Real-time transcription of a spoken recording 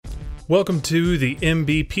Welcome to the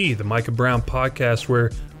MBP, the Micah Brown podcast,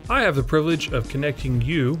 where I have the privilege of connecting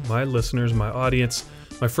you, my listeners, my audience,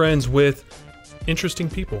 my friends, with interesting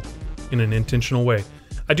people in an intentional way.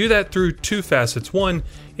 I do that through two facets. One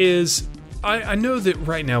is I know that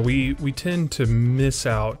right now we tend to miss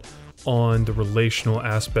out on the relational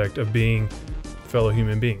aspect of being fellow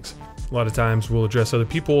human beings. A lot of times we'll address other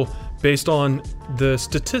people based on the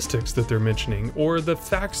statistics that they're mentioning or the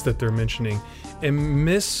facts that they're mentioning and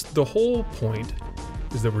miss the whole point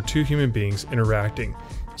is that we're two human beings interacting.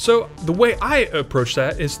 So the way I approach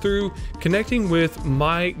that is through connecting with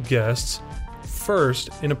my guests first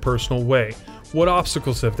in a personal way. What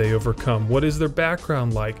obstacles have they overcome? What is their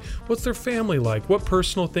background like? What's their family like? What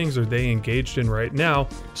personal things are they engaged in right now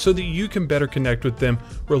so that you can better connect with them,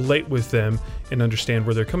 relate with them, and understand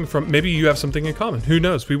where they're coming from? Maybe you have something in common. Who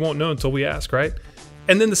knows? We won't know until we ask, right?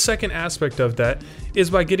 And then the second aspect of that is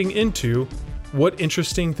by getting into what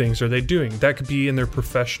interesting things are they doing. That could be in their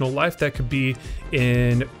professional life. That could be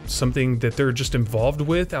in something that they're just involved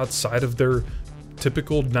with outside of their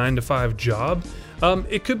typical 9-to-5 job.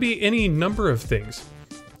 It could be any number of things.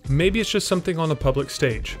 Maybe it's just something on the public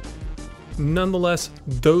stage. Nonetheless,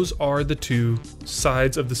 those are the two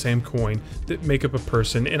sides of the same coin that make up a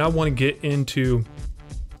person, and I want to get into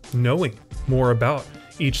knowing more about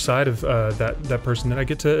each side of that person that I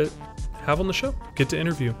get to have on the show, get to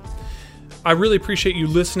interview. I really appreciate you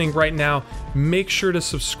listening right now. Make sure to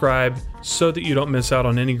subscribe so that you don't miss out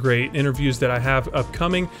on any great interviews that I have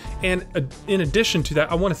upcoming. And in addition to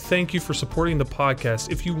that, I want to thank you for supporting the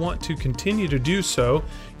podcast. If you want to continue to do so,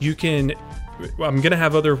 you can. I'm going to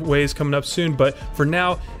have other ways coming up soon, but for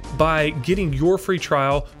now, by getting your free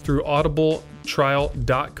trial through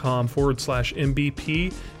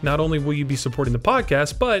audibletrial.com/MBP, not only will you be supporting the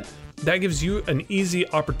podcast, but that gives you an easy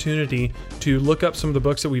opportunity to look up some of the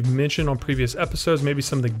books that we've mentioned on previous episodes, maybe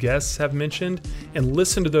some of the guests have mentioned, and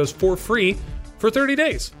listen to those for free for 30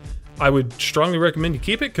 days. I would strongly recommend you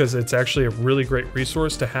keep it because it's actually a really great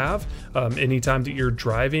resource to have anytime that you're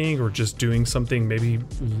driving or just doing something, maybe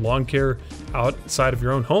lawn care outside of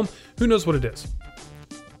your own home. Who knows what it is?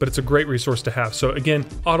 But it's a great resource to have. So again,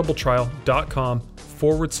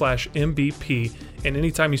 audibletrial.com/MBP. And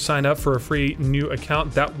anytime you sign up for a free new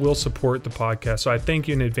account, that will support the podcast. So I thank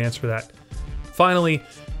you in advance for that. Finally,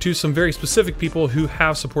 to some very specific people who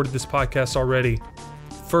have supported this podcast already.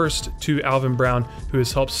 First, to Alvin Brown, who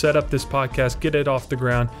has helped set up this podcast, get it off the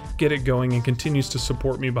ground, get it going, and continues to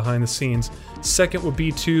support me behind the scenes. Second would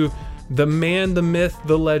be to the man, the myth,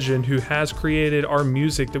 the legend who has created our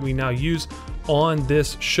music that we now use on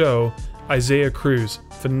this show, Isaiah Cruz.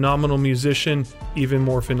 Phenomenal musician, even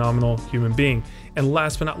more phenomenal human being. And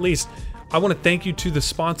last but not least, I want to thank you to the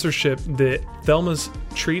sponsorship that Thelma's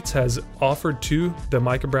Treats has offered to the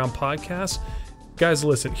Micah Brown podcast. Guys,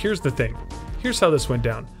 listen, here's the thing. Here's how this went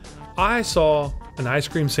down. I saw an ice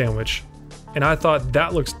cream sandwich and I thought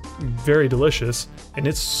that looks very delicious, and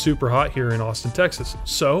it's super hot here in Austin, Texas.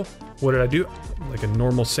 So what did I do? Like a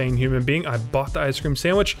normal, sane human being, I bought the ice cream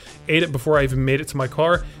sandwich, ate it before I even made it to my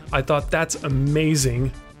car. I thought, that's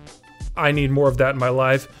amazing. I need more of that in my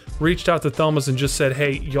life. Reached out to Thelma's and just said,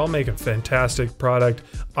 hey, y'all make a fantastic product.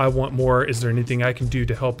 I want more. Is there anything I can do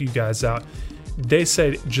to help you guys out? They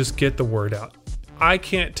said, just get the word out. I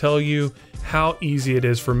can't tell you how easy it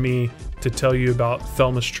is for me to tell you about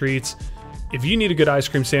Thelma's Treats. If you need a good ice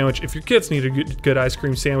cream sandwich, if your kids need a good ice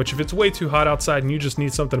cream sandwich, if it's way too hot outside and you just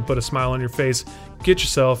need something to put a smile on your face, get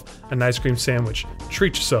yourself an ice cream sandwich.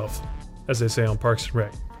 Treat yourself, as they say on Parks and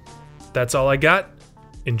Rec. That's all I got.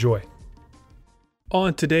 Enjoy.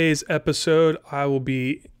 On today's episode, I will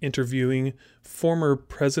be interviewing former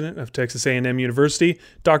president of Texas A&M University,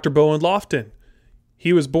 Dr. Bowen Lofton.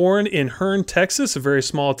 He was born in Hearne, Texas, a very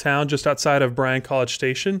small town just outside of Bryan College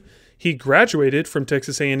Station. He graduated from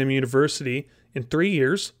Texas A&M University in 3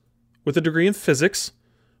 years with a degree in physics,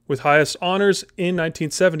 with highest honors in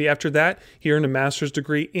 1970. After that, he earned a master's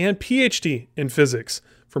degree and PhD in physics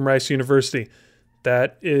from Rice University.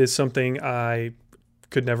 That is something I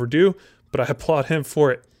could never do, but I applaud him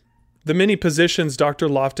for it. The many positions Dr.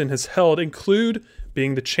 Lofton has held include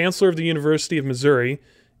being the Chancellor of the University of Missouri,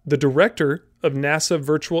 the Director of NASA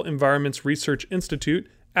Virtual Environments Research Institute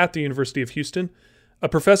at the University of Houston, a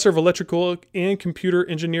professor of electrical and computer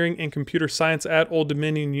engineering and computer science at Old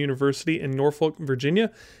Dominion University in Norfolk, Virginia,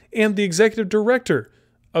 and the executive director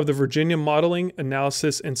of the Virginia Modeling,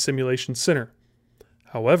 Analysis, and Simulation Center.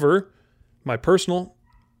 However, my personal,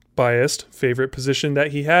 biased favorite position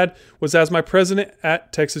that he had was as my president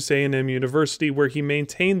at Texas A&M University, where he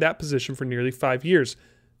maintained that position for nearly 5 years,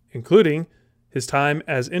 including his time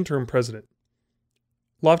as interim president.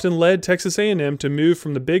 Lofton led Texas A&M to move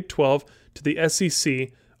from the Big 12 to the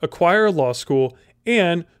SEC, acquire a law school,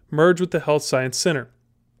 and merge with the Health Science Center.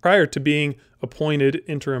 Prior to being appointed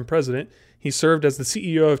interim president, he served as the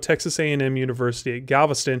CEO of Texas A&M University at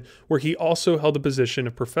Galveston, where he also held the position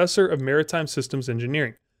of professor of maritime systems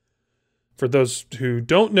engineering. For those who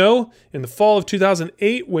don't know, in the fall of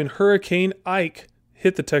 2008, when Hurricane Ike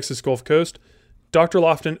hit the Texas Gulf Coast, Dr.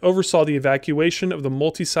 Lofton oversaw the evacuation of the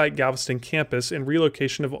multi-site Galveston campus and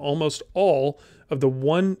relocation of almost all of the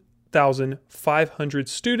 1,500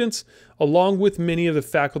 students, along with many of the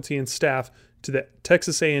faculty and staff, to the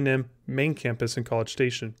Texas A&M main campus in College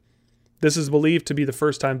Station. This is believed to be the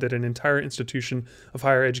first time that an entire institution of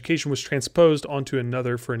higher education was transposed onto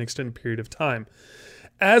another for an extended period of time.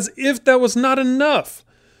 As if that was not enough,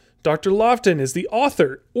 Dr. Lofton is the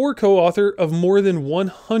author or co-author of more than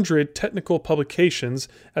 100 technical publications,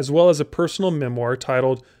 as well as a personal memoir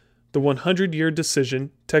titled The 100-Year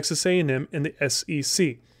Decision, Texas A&M and the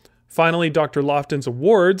SEC. Finally, Dr. Lofton's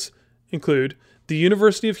awards include the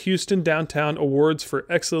University of Houston Downtown Awards for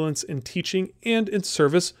Excellence in Teaching and in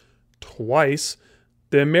Service twice,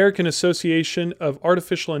 the American Association of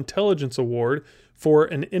Artificial Intelligence Award for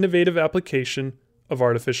an innovative application of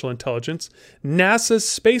artificial intelligence, NASA's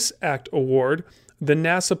Space Act Award, the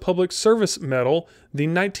NASA Public Service Medal, the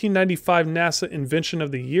 1995 NASA Invention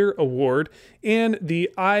of the Year Award, and the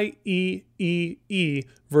IEEE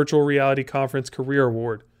Virtual Reality Conference Career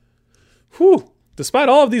Award. Whew! Despite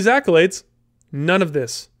all of these accolades, none of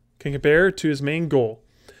this can compare to his main goal.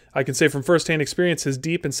 I can say from firsthand experience, his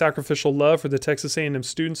deep and sacrificial love for the Texas A&M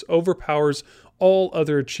students overpowers all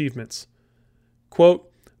other achievements. Quote,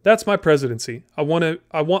 "That's my presidency. I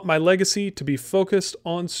want my legacy to be focused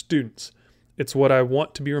on students. It's what I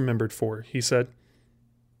want to be remembered for," he said.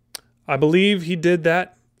 I believe he did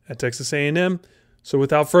that at Texas A&M. So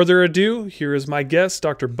without further ado, here is my guest,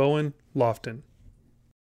 Dr. Bowen Lofton.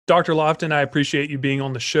 Dr. Lofton, I appreciate you being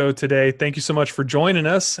on the show today. Thank you so much for joining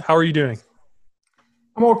us. How are you doing?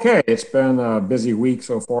 I'm okay. It's been a busy week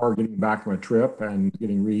so far, getting back from a trip and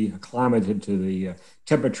getting reacclimated to the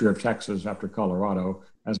temperature of Texas after Colorado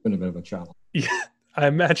has been a bit of a challenge. Yeah, I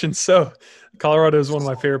imagine so. Colorado is one of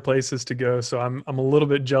my favorite places to go, so I'm a little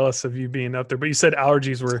bit jealous of you being up there. But you said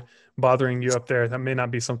allergies were bothering you up there. That may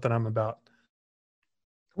not be something I'm about.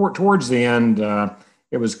 Towards the end,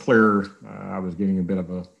 it was clear I was getting a bit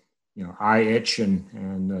of a eye itch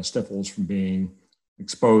and sniffles from being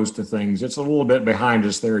exposed to things. It's a little bit behind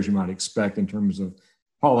us there, as you might expect, in terms of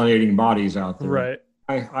pollinating bodies out there. Right.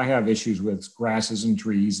 I have issues with grasses and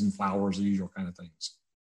trees and flowers, the usual kind of things.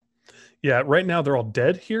 Yeah, right now they're all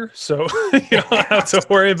dead here, so you don't have to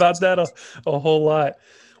worry about that a whole lot.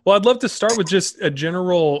 Well, I'd love to start with just a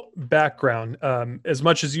general background, as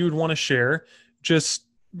much as you would want to share. Just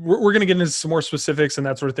we're going to get into some more specifics and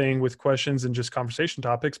that sort of thing with questions and just conversation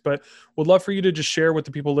topics, but would love for you to just share with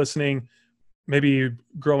the people listening, maybe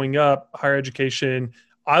growing up, higher education.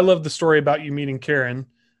 I love the story about you meeting Karen,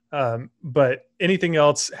 but anything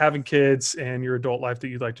else, having kids and your adult life that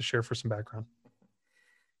you'd like to share for some background?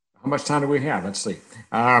 How much time do we have? Let's see.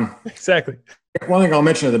 Exactly. One thing I'll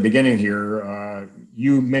mention at the beginning here,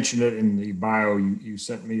 you mentioned it in the bio you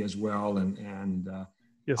sent me as well, and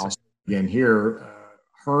yes, I'll say again here,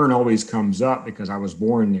 Hearne always comes up because I was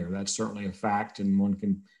born there. That's certainly a fact, and one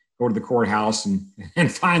can go to the courthouse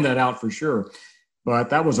and find that out for sure.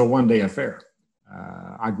 But that was a one-day affair.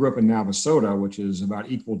 I grew up in Navasota, which is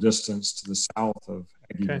about equal distance to the south of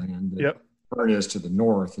Aggie Land. Yep. Hearne is to the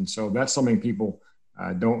north, and so that's something people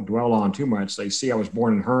don't dwell on too much. They see I was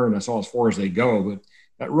born in Hearne, that's all as far as they go, but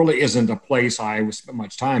that really isn't a place I spent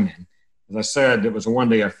much time in. As I said, it was a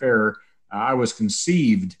one-day affair. I was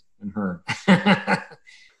conceived in Hearne.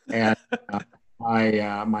 And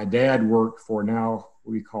my dad worked for now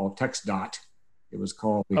what we call TxDOT. It was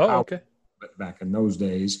called the okay. But back in those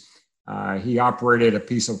days. He operated a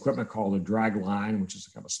piece of equipment called a drag line, which is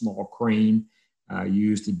kind of a small crane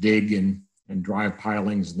used to dig and drive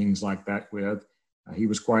pilings and things like that with. He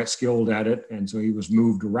was quite skilled at it, and so he was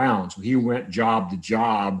moved around. So he went job to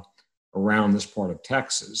job around this part of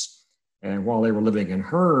Texas. And while they were living in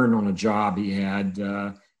Hearne on a job he had,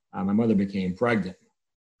 my mother became pregnant.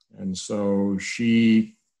 And so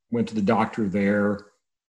she went to the doctor there,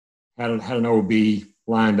 had an OB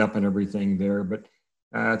lined up and everything there. But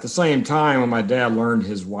at the same time, when my dad learned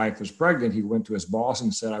his wife was pregnant, he went to his boss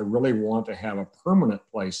and said, "I really want to have a permanent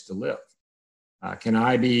place to live. Can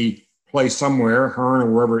I be placed somewhere, Hearne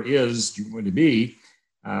or wherever it is you want to be,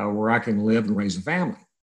 where I can live and raise a family?"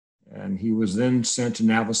 And he was then sent to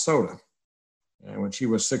Navasota. And when she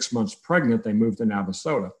was 6 months pregnant, they moved to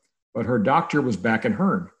Navasota. But her doctor was back in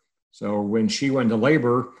Hearne. So when she went into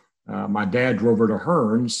labor, my dad drove her to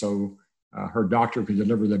Hearn so her doctor could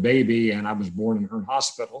deliver the baby, and I was born in Hearn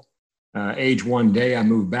Hospital. Age 1 day, I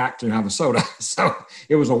moved back to Navasota. So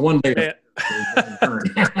it was a 1 day.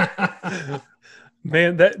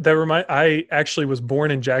 Man, that I actually was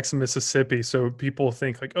born in Jackson, Mississippi. So people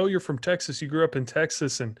think like, oh, you're from Texas. You grew up in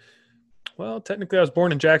Texas. And well, technically I was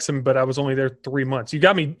born in Jackson, but I was only there 3 months. You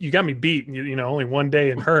got me beat, only 1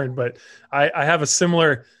 day in Hearn, but I have a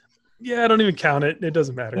similar, I don't even count it. It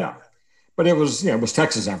doesn't matter. Yeah. But it was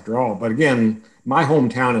Texas after all. But again, my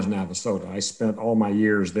hometown is Navasota. I spent all my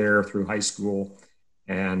years there through high school,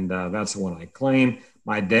 and that's the one I claim.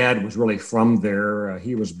 My dad was really from there.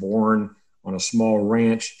 He was born on a small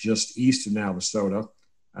ranch just east of Navasota,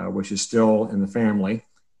 which is still in the family.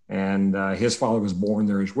 And his father was born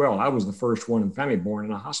there as well. I was the first one in the family born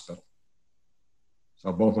in a hospital.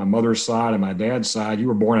 So both my mother's side and my dad's side, you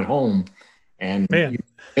were born at home. And the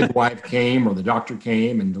midwife came or the doctor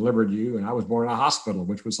came and delivered you. And I was born in a hospital,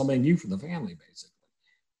 which was something new for the family,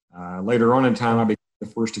 basically. Later on in time, I became the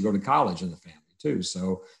first to go to college in the family, too.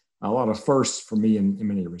 So a lot of firsts for me in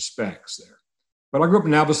many respects there. But I grew up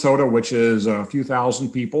in Navasota, which is a few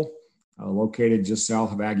thousand people, located just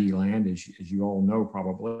south of Aggie Land, as you all know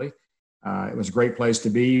probably. It was a great place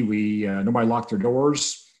to be. Nobody locked their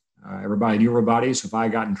doors. Everybody knew everybody. So if I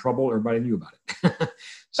got in trouble, everybody knew about it.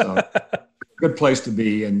 So good place to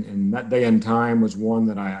be. And that day and time was one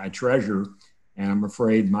that I treasure. And I'm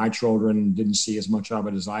afraid my children didn't see as much of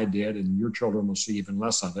it as I did. And your children will see even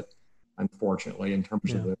less of it, unfortunately, in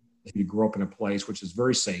terms of you grew up in a place which is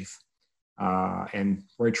very safe. And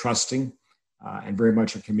very trusting, and very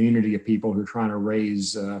much a community of people who are trying to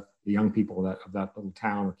raise the young people of that little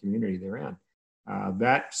town or community they're in.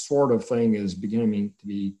 That sort of thing is beginning to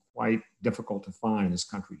be quite difficult to find in this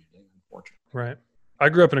country today, unfortunately. Right. I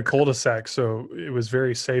grew up in a cul-de-sac, so it was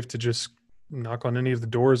very safe to just knock on any of the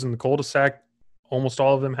doors in the cul-de-sac. Almost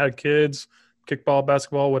all of them had kids, kickball,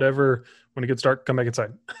 basketball, whatever. When it gets dark, come back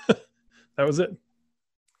inside. That was it.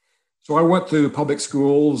 So I went to public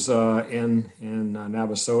schools in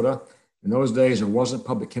Navasota. In those days, there wasn't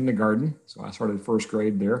public kindergarten, so I started first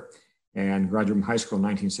grade there and graduated from high school in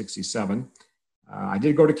 1967. I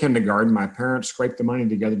did go to kindergarten. My parents scraped the money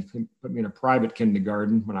together to put me in a private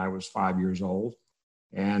kindergarten when I was 5 years old.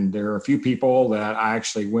 And there are a few people that I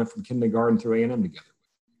actually went from kindergarten through A&M together with.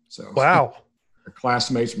 So wow,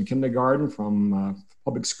 classmates from kindergarten, from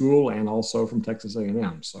public school, and also from Texas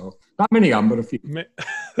A&M. So not many of them, but a few.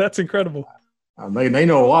 That's incredible. They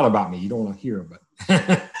know a lot about me. You don't want to hear, but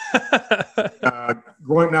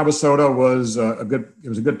growing up in Navasota was a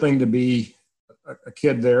good thing to be a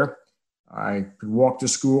kid there. I could walk to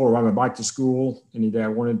school or ride my bike to school any day I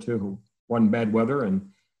wanted to. Wasn't bad weather, and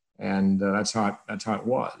that's how it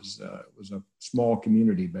was. It was a small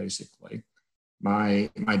community basically. My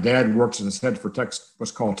dad works as a head for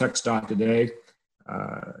what's called TxDOT today.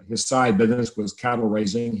 His side business was cattle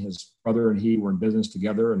raising. His brother and he were in business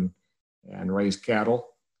together and raised cattle.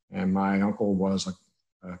 And my uncle was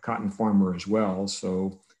a cotton farmer as well.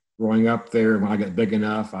 So growing up there, when I got big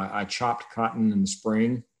enough, I chopped cotton in the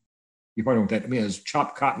spring. You probably know what that means.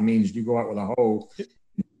 Chopped cotton means you go out with a hoe, and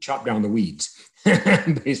chop down the weeds,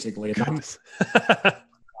 basically.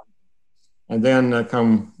 And then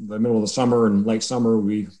come the middle of the summer and late summer,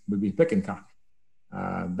 we would be picking cotton.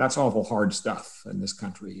 That's awful hard stuff in this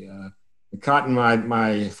country. The cotton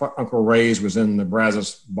my uncle raised was in the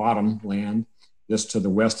Brazos Bottom land, just to the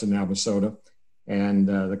west of Navasota. And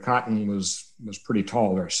the cotton was pretty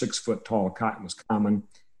tall there. 6 foot tall cotton was common.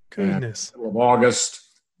 Goodness. In the middle of August,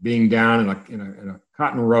 being down in a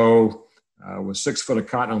cotton row with 6 foot of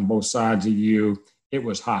cotton on both sides of you, it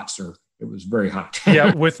was hot, sir. It was very hot.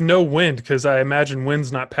 Yeah, with no wind, because I imagine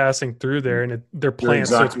wind's not passing through there, and they're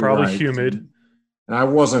plants, exactly, so it's probably right. Humid. And I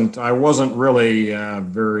wasn't really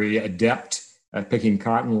very adept at picking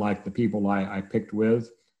cotton like the people I picked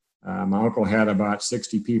with. My uncle had about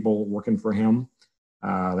 60 people working for him.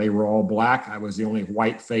 They were all black. I was the only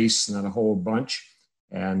white face in that whole bunch.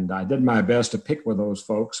 And I did my best to pick with those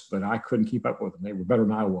folks, but I couldn't keep up with them. They were better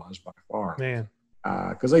than I was by far. Man.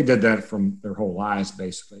 Because they did that from their whole lives,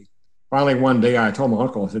 basically. Finally, one day I told my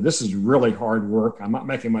uncle, I said, this is really hard work. I'm not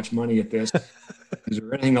making much money at this. Is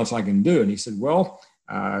there anything else I can do? And he said, well,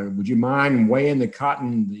 would you mind weighing the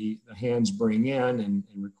cotton the hands bring in and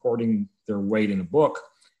recording their weight in a book?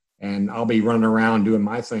 And I'll be running around doing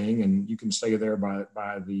my thing, and you can stay there by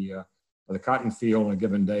the cotton field on a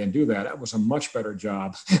given day and do that. That was a much better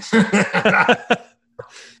job. I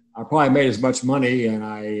probably made as much money, and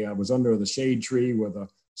I was under the shade tree with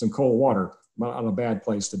some cold water. Not a bad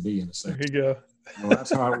place to be in a sense. There you go. So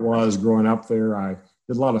that's how it was growing up there. I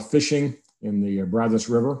Did a lot of fishing in the Brazos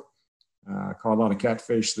River. Caught a lot of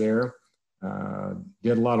catfish there.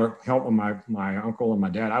 Did a lot of help with my uncle and my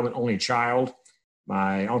dad. I was only child.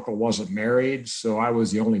 My uncle wasn't married, so I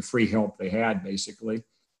was the only free help they had, basically.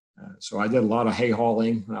 So I did a lot of hay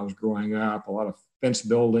hauling when I was growing up, a lot of fence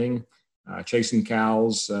building, chasing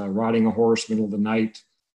cows, riding a horse middle of the night.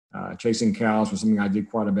 Chasing cows was something I did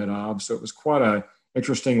quite a bit of. So it was quite an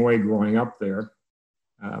interesting way growing up there.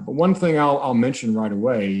 But one thing I'll mention right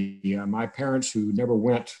away, my parents who never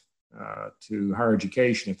went to higher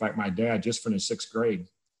education. In fact, my dad just finished sixth grade,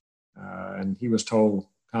 and he was told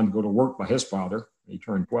time to go to work by his father. He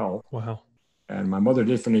turned 12. Wow. And my mother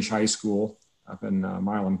did finish high school up in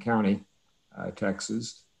Milam County,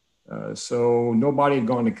 Texas. So nobody had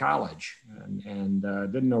gone to college and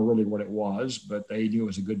didn't know really what it was, but they knew it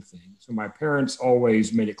was a good thing. So my parents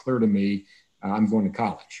always made it clear to me, I'm going to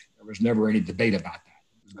college. There was never any debate about that.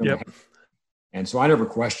 It was going to happen. And so I never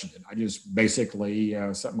questioned it. I just basically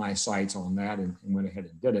set my sights on that and went ahead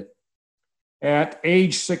and did it. At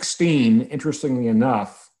age 16, interestingly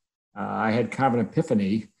enough, I had kind of an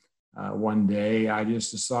epiphany one day. I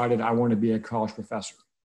just decided I want to be a college professor.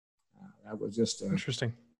 That was just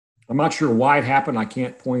interesting. I'm not sure why it happened. I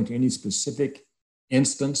can't point to any specific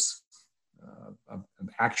instance of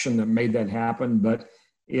action that made that happen, but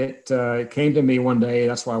it came to me one day.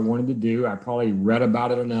 That's what I wanted to do. I probably read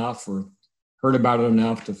about it enough or heard about it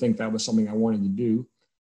enough to think that was something I wanted to do.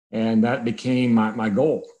 And that became my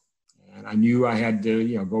goal. And I knew I had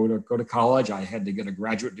to, go to college. I had to get a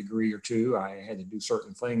graduate degree or two. I had to do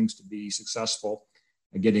certain things to be successful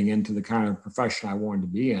at getting into the kind of profession I wanted to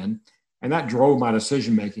be in. And that drove my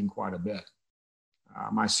decision-making quite a bit.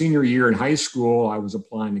 My senior year in high school, I was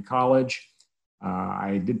applying to college.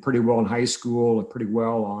 I did pretty well in high school, pretty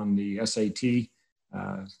well on the SAT,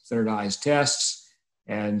 standardized tests.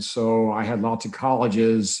 And so I had lots of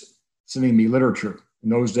colleges sending me literature. In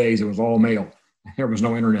those days, it was all mail. There was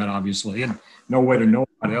no internet, obviously, and no way to know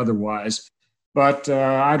about it otherwise. But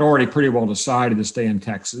I'd already pretty well decided to stay in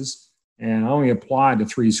Texas. And I only applied to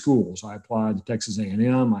 3 schools. I applied to Texas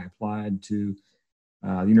A&M, I applied to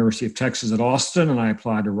the University of Texas at Austin, and I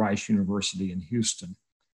applied to Rice University in Houston.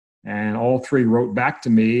 And all 3 wrote back to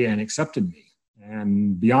me and accepted me.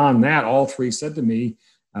 And beyond that, all 3 said to me,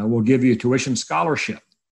 we'll give you a tuition scholarship.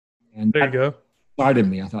 And there you go. Excited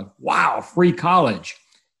me. I thought, wow, free college.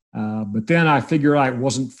 But then I figured out it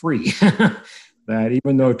wasn't free, that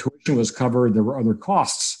even though tuition was covered, there were other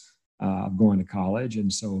costs of going to college.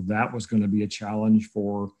 And so that was going to be a challenge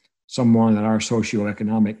for someone at our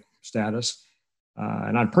socioeconomic status.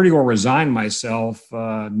 And I'd pretty well resigned myself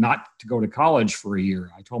not to go to college for a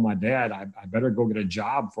year. I told my dad I better go get a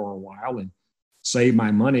job for a while and save my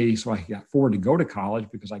money so I could afford to go to college,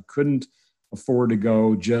 because I couldn't afford to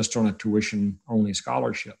go just on a tuition-only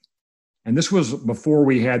scholarship. And this was before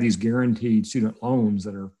we had these guaranteed student loans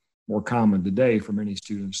that are more common today for many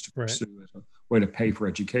students to pursue as a way to pay for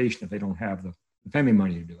education if they don't have the family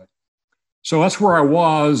money to do it. So that's where I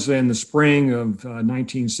was in the spring of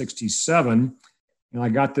 1967, and I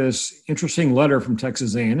got this interesting letter from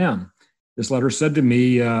Texas A&M. This letter said to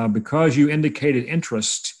me, because you indicated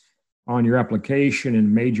interest on your application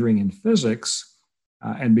in majoring in physics,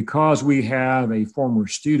 and because we have a former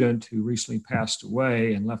student who recently passed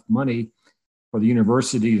away and left money for the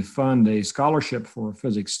university to fund a scholarship for a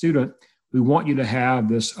physics student, we want you to have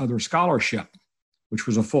this other scholarship, which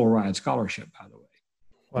was a full ride scholarship, by the way.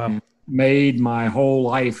 Wow. And made my whole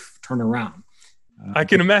life turn around. I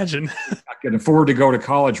can imagine. I could afford to go to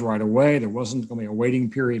college right away. There wasn't going to be a waiting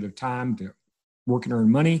period of time to work and earn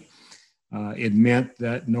money. It meant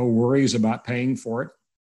that no worries about paying for it.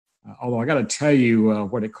 Although I got to tell you,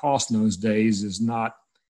 what it cost in those days is not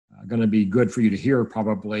going to be good for you to hear,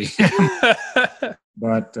 probably.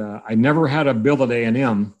 But I never had a bill at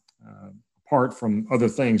A&M, apart from other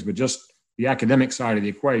things, but just the academic side of the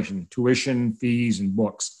equation, tuition, fees, and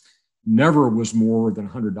books, never was more than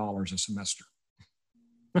 $100 a semester.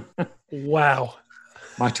 Wow.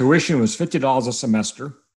 My tuition was $50 a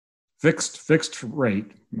semester, fixed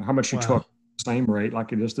rate, how much you took, same rate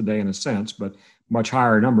like it is today in a sense, but much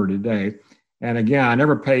higher number today. And again, I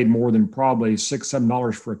never paid more than probably $6,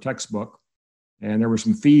 $7 for a textbook. And there were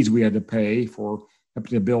some fees we had to pay for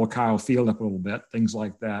helping to build Kyle Field up a little bit, things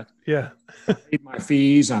like that. Yeah. I paid my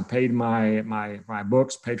fees, I paid my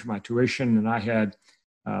books, paid for my tuition, and I had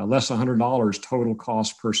less than $100 total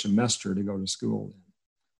cost per semester to go to school.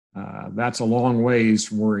 That's a long ways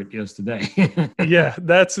from where it is today. Yeah,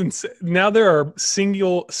 that's insane. Now there are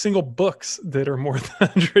single books that are more than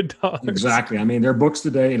 $100. Exactly. I mean, there are books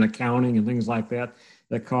today in accounting and things like that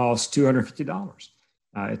that cost $250.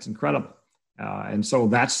 It's incredible. And so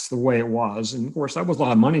that's the way it was. And of course, that was a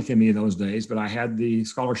lot of money to me in those days, but I had the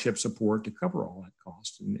scholarship support to cover all that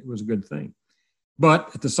cost, and it was a good thing.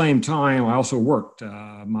 But at the same time, I also worked.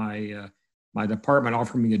 My department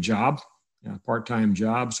offered me a job, a part-time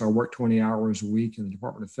job. So I worked 20 hours a week in the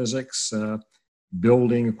Department of Physics,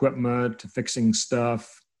 building equipment, fixing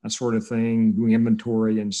stuff, that sort of thing, doing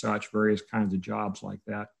inventory and such, various kinds of jobs like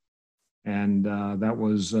that. And that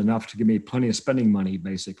was enough to give me plenty of spending money,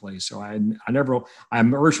 basically. So I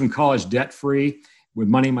emerged from college debt-free with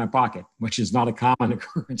money in my pocket, which is not a common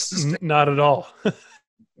occurrence. Not at all.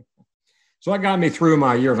 So that got me through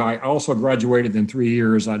my years. I also graduated in 3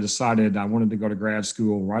 years. I decided I wanted to go to grad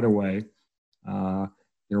school right away.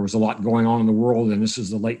 There was a lot going on in the world, and this is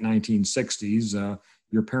the late 1960s.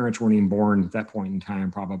 Your parents weren't even born at that point in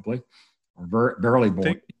time, probably, or barely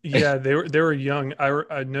born. Yeah, they were young.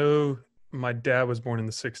 I know my dad was born in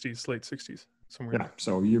the 60s, late 60s, somewhere. Yeah,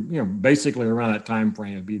 so you basically around that time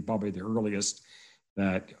frame would be probably the earliest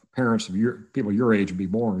that parents of people your age would be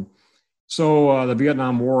born. So the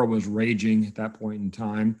Vietnam War was raging at that point in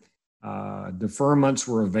time. Deferments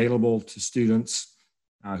were available to students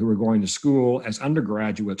who were going to school as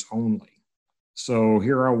undergraduates only. So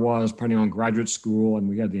here I was putting on graduate school, and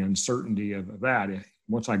we had the uncertainty of that.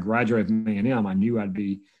 Once I graduated from A&M, I knew I'd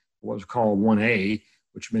be what was called 1A,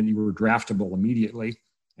 which meant you were draftable immediately.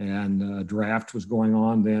 And draft was going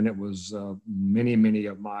on then. It was many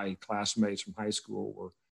of my classmates from high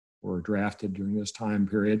school were drafted during this time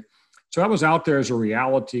period. So I was out there as a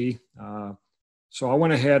reality. So I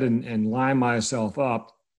went ahead and lined myself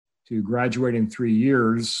up to graduate in 3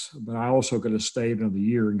 years, but I also could have stayed another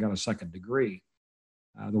year and got a second degree.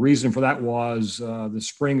 The reason for that was the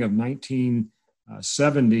spring of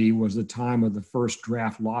 1970 was the time of the first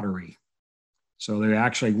draft lottery. So they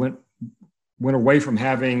actually went away from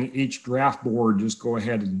having each draft board just go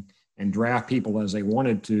ahead and draft people as they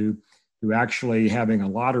wanted to actually having a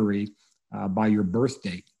lottery by your birth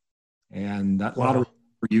date. And that lottery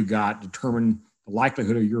you got determined the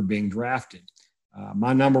likelihood of your being drafted.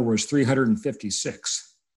 My number was 356.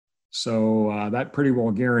 So that pretty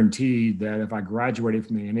well guaranteed that if I graduated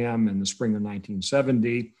from A&M in the spring of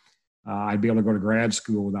 1970, I'd be able to go to grad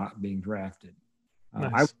school without being drafted.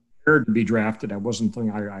 Nice. I was prepared to be drafted. I wasn't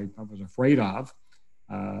something I was afraid of,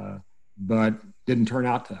 but didn't turn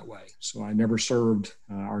out that way. So I never served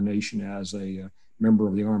our nation as a member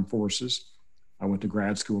of the armed forces. I went to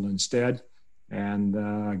grad school instead. And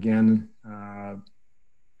again,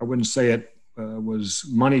 I wouldn't say it was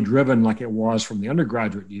money driven like it was from the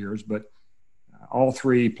undergraduate years, but all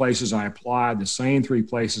three places I applied, the same three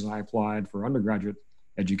places I applied for undergraduate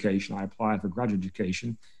education, I applied for graduate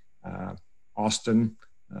education, Austin,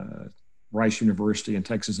 Rice University, and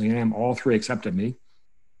Texas A&M. All three accepted me.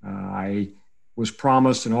 I was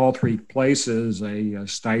promised in all three places a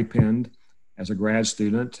stipend as a grad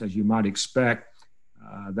student, as you might expect.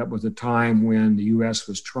 That was a time when the U.S.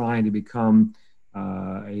 was trying to become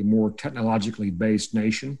a more technologically based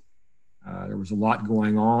nation. There was a lot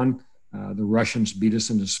going on. The Russians beat us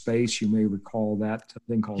into space. You may recall that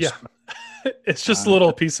thing called space. It's just a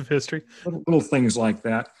little piece of history. Little things like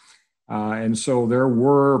that. And so there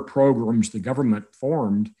were programs the government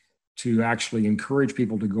formed to actually encourage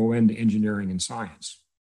people to go into engineering and science.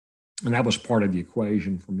 And that was part of the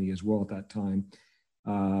equation for me as well at that time.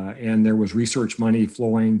 And there was research money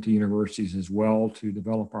flowing to universities as well to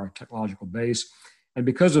develop our technological base. And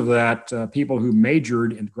because of that, people who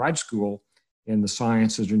majored in grad school in the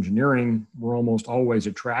sciences or engineering were almost always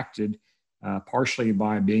attracted, partially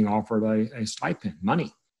by being offered a stipend,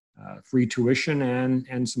 money, free tuition,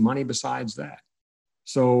 and some money besides that.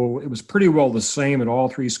 So it was pretty well the same at all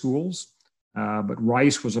three schools. But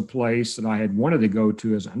Rice was a place that I had wanted to go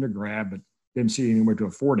to as an undergrad, but didn't see anywhere to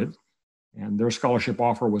afford it. And their scholarship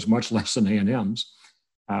offer was much less than A&M's.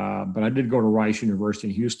 But I did go to Rice University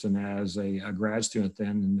in Houston as a grad student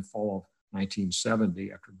then in the fall of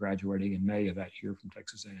 1970 after graduating in May of that year from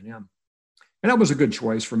Texas A&M. And that was a good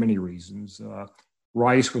choice for many reasons.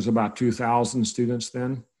 Rice was about 2,000 students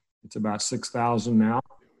then. It's about 6,000 now.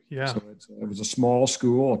 Yeah. So it was a small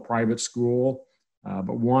school, a private school,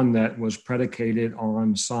 but one that was predicated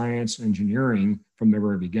on science and engineering from the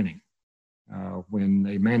very beginning. When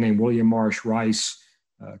a man named William Marsh Rice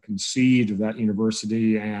conceived of that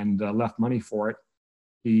university and left money for it,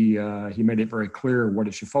 he made it very clear what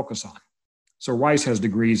it should focus on. So Rice has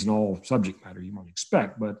degrees in all subject matter you might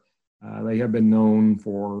expect, but they have been known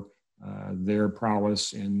for their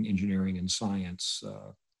prowess in engineering and science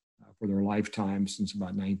for their lifetime since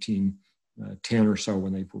about 1910 or so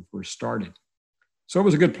when they first started. So it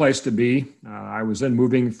was a good place to be. I was then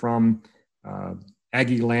moving from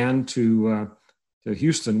Aggie land to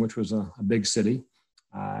Houston, which was a big city.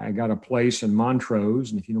 I got a place in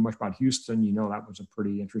Montrose, and if you know much about Houston, you know that was a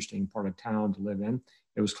pretty interesting part of town to live in.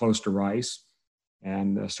 It was close to Rice,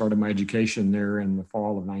 and started my education there in the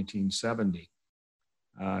fall of 1970.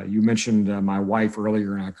 You mentioned my wife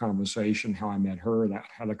earlier in our conversation, how I met her. That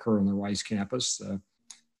had occurred on the Rice campus.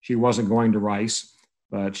 She wasn't going to Rice,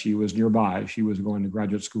 but she was nearby. She was going to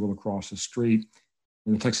graduate school across the street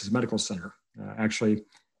in the Texas Medical Center.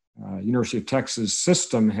 University of Texas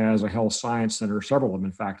system has a health science center, several of them,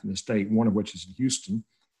 in fact, in the state, one of which is in Houston.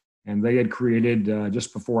 And they had created,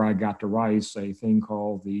 just before I got to Rice, a thing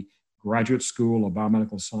called the Graduate School of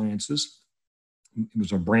Biomedical Sciences. It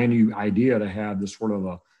was a brand new idea to have this sort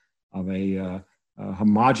of a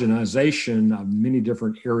homogenization of many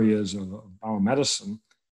different areas of biomedicine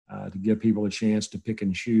to give people a chance to pick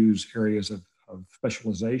and choose areas of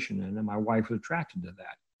specialization. And then my wife was attracted to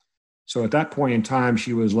that. So at that point in time,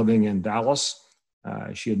 she was living in Dallas.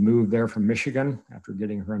 She had moved there from Michigan after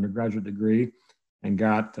getting her undergraduate degree and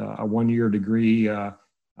got a one-year degree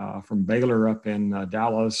from Baylor up in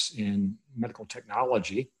Dallas in medical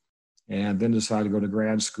technology, and then decided to go to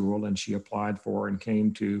grad school. And she applied for and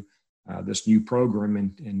came to this new program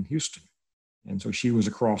in Houston. And so she was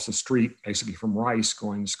across the street, basically from Rice,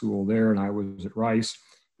 going to school there, and I was at Rice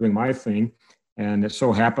doing my thing. And it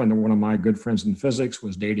so happened that one of my good friends in physics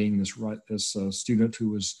was dating this student who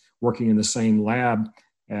was working in the same lab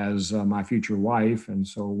as my future wife. And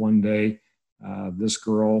so one day, this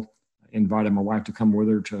girl invited my wife to come with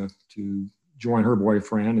her to join her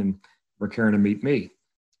boyfriend and for Karen to meet me.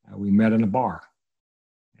 We met in a bar,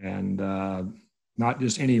 and not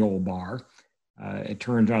just any old bar. It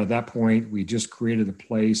turns out at that point, we just created a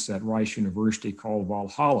place at Rice University called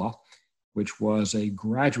Valhalla, which was a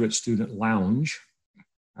graduate student lounge.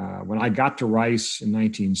 When I got to Rice in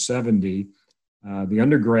 1970, the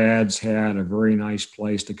undergrads had a very nice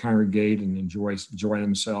place to congregate and enjoy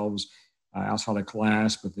themselves outside of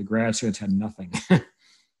class, but the grad students had nothing.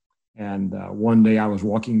 And one day I was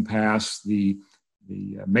walking past the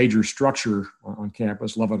major structure on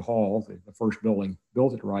campus, Lovett Hall, the first building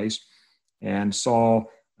built at Rice, and saw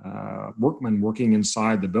workmen working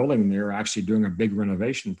inside the building there, actually doing a big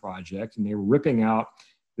renovation project. And they were ripping out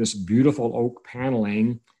this beautiful oak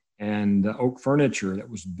paneling and oak furniture that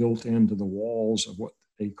was built into the walls of what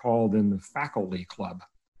they called in the faculty club.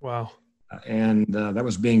 Wow. And that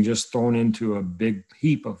was being just thrown into a big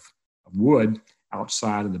heap of wood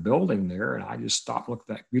outside of the building there. And I just stopped, looked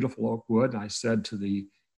at that beautiful oak wood. And I said to the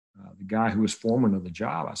guy who was foreman of the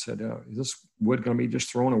job, I said, is this wood going to be just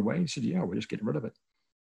thrown away? He said, yeah, we're just getting rid of it.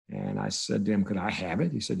 And I said to him, could I have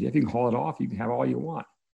it? He said, yeah, if you can haul it off, you can have all you want.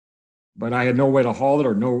 But I had no way to haul it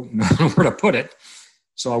or nowhere to put it.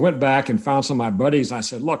 So I went back and found some of my buddies. And I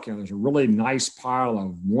said, look, there's a really nice pile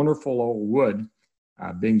of wonderful old wood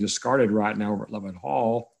being discarded right now over at Lovett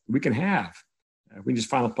Hall. We can have. We just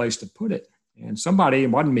find a place to put it. And somebody,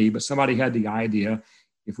 it wasn't me, but somebody had the idea,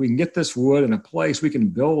 if we can get this wood in a place, we can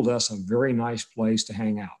build us a very nice place to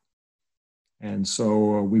hang out. And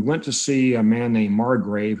so we went to see a man named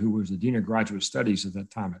Margrave, who was the Dean of Graduate Studies at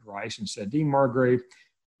that time at Rice, and said, Dean Margrave,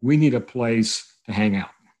 we need a place to hang out.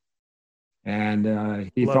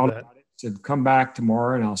 And he thought about it, said, come back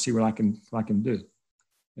tomorrow and I'll see what I can do.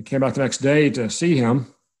 I came back the next day to see him,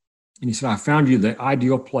 and he said, I found you the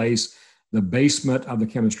ideal place, the basement of the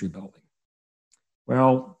chemistry building.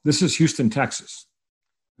 Well, this is Houston, Texas.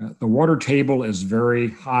 The water table is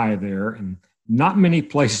very high there, and not many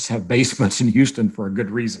places have basements in Houston for a good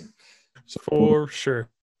reason. So, for sure.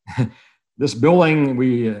 This building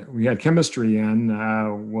we had chemistry in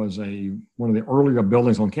was one of the earlier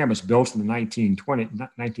buildings on campus, built in the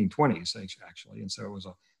 1920s, actually. And so it was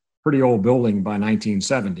a pretty old building by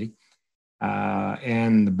 1970.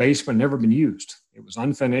 And the basement never been used. It was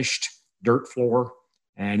unfinished, dirt floor,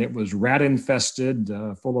 and it was rat infested,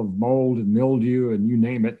 full of mold and mildew and you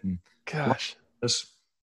name it. And gosh.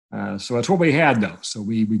 So that's what we had, though. So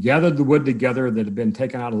we gathered the wood together that had been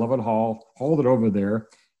taken out of Lovett Hall, hauled it over there,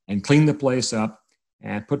 and cleaned the place up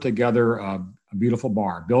and put together a beautiful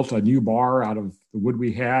bar. Built a new bar out of the wood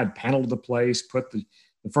we had, paneled the place, put the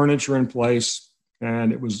furniture in place,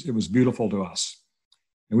 and it was beautiful to us.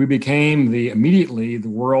 And we became immediately the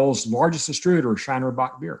world's largest distributor of Shiner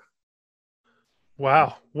Bock beer.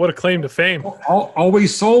 Wow, what a claim to fame. All we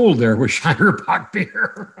sold there was Shiner Bock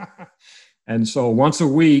beer. And so once a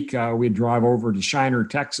week, we'd drive over to Shiner,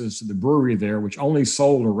 Texas, to the brewery there, which only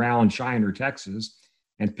sold around Shiner, Texas,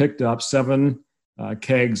 and picked up 7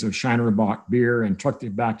 kegs of Shiner Bock beer and trucked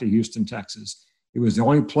it back to Houston, Texas. It was the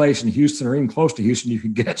only place in Houston or even close to Houston you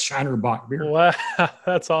could get Shiner Bock beer. Wow,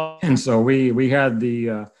 that's awesome. And so we had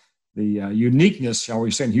the uniqueness, shall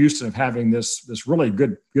we say, in Houston of having this really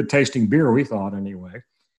good tasting beer. We thought anyway.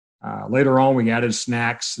 Later on, we added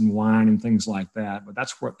snacks and wine and things like that. But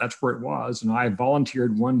that's where it was. And I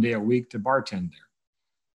volunteered one day a week to bartend there.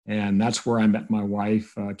 And that's where I met my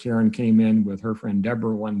wife. Karen came in with her friend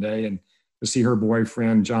Deborah one day and to see her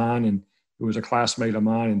boyfriend John, and who was a classmate of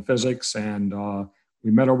mine in physics. And we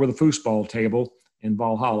met over the foosball table in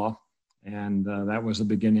Valhalla. And that was the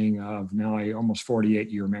beginning of now a almost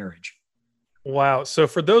 48-year marriage. Wow. So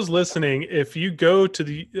for those listening, if you go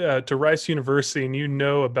to to Rice University and you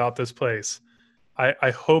know about this place, I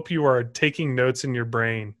hope you are taking notes in your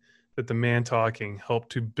brain that the man talking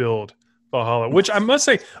helped to build Valhalla, which I must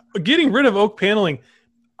say, getting rid of oak paneling,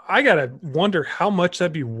 I got to wonder how much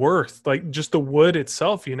that'd be worth, like just the wood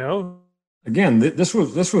itself, you know? Again, this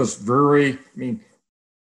was very, I mean,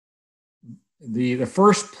 the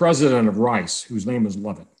first president of Rice, whose name is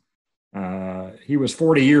Lovett, he was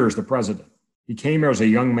 40 years the president. He came here as a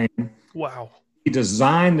young man. Wow. He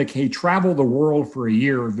traveled the world for a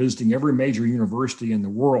year, visiting every major university in the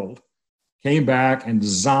world, came back and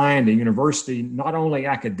designed a university, not only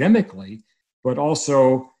academically, but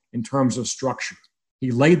also in terms of structure. He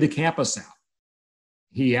laid the campus out.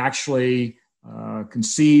 He actually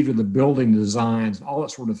conceived of the building designs, all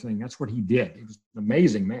that sort of thing. That's what he did. He was an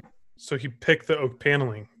amazing man. So he picked the oak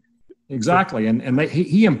paneling. Exactly. And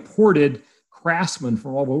he imported craftsmen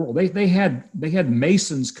from all over the world. They had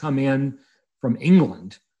masons come in from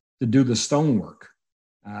England to do the stonework.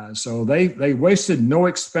 So they wasted no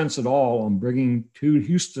expense at all on bringing to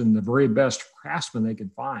Houston the very best craftsmen they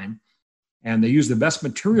could find, and they used the best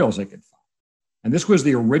materials they could find. And this was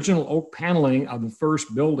the original oak paneling of the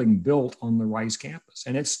first building built on the Rice campus,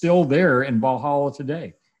 and it's still there in Valhalla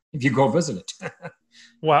today if you go visit it.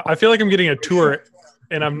 Wow, I feel like I'm getting a tour.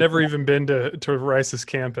 And I've never even been to Rice's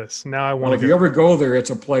campus. Now I want to go. If you ever go there, it's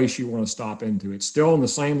a place you want to stop into. It's still in the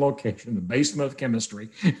same location, the basement of chemistry.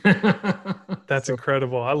 That's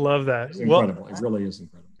incredible. I love that. It's incredible. It really is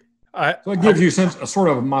incredible. So it gives you a sort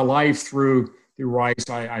of my life through Rice.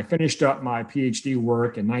 I finished up my PhD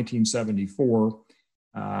work in 1974,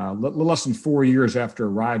 less than 4 years after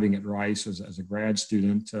arriving at Rice as a grad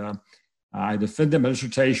student. I defended my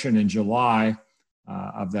dissertation in July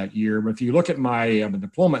of that year. But if you look at my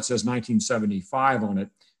diploma, it says 1975 on it.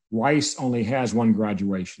 Rice only has one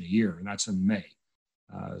graduation a year, and that's in May.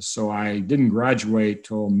 So I didn't graduate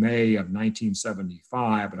till May of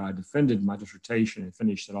 1975, but I defended my dissertation and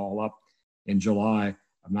finished it all up in July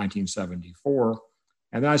of 1974.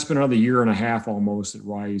 And then I spent another year and a half almost at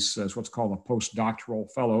Rice as what's called a postdoctoral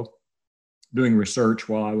fellow, doing research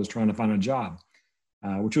while I was trying to find a job,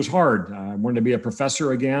 which was hard. I wanted to be a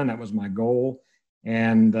professor again. That was my goal.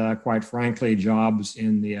 And quite frankly, jobs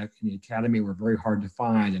in the academy were very hard to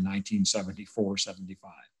find in 1974,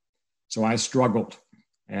 75. So I struggled.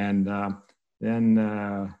 And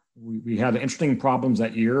then we had interesting problems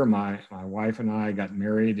that year. My wife and I got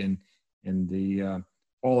married in the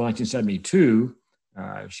fall of 1972.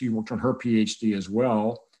 She worked on her PhD as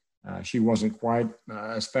well. She wasn't quite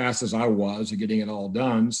as fast as I was at getting it all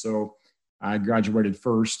done. So I graduated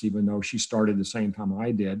first, even though she started the same time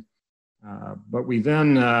I did. But we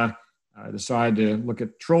then decided to look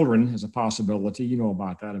at children as a possibility. You know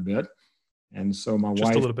about that a bit. And so my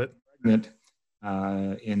wife was pregnant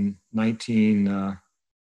in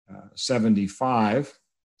 1975.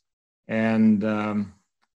 And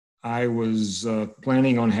I was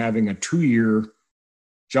planning on having a 2-year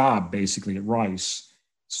job basically at Rice.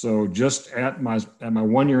 So just at my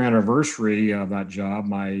 1-year anniversary of that job,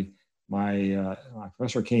 my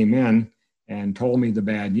professor came in and told me the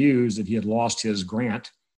bad news that he had lost his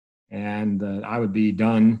grant and I would be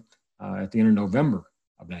done at the end of November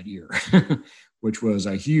of that year, which was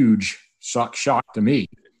a huge shock to me.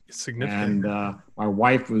 Significant. And my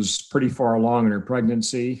wife was pretty far along in her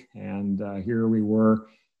pregnancy, and here we were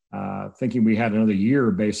thinking we had another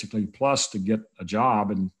year basically plus to get a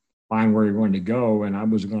job and find where we were going to go, and I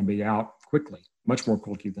was going to be out quickly, much more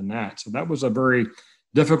quickly than that. So that was a very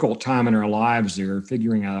difficult time in our lives there,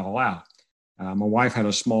 figuring it all out. My wife had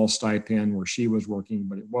a small stipend where she was working,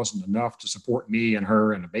 but it wasn't enough to support me and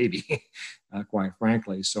her and a baby, quite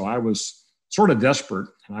frankly. So I was sort of desperate,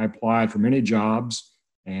 and I applied for many jobs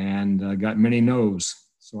and got many no's.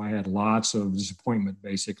 So I had lots of disappointment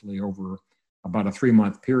basically over about a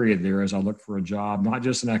 3-month period there as I looked for a job, not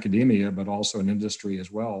just in academia, but also in industry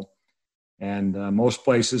as well. And most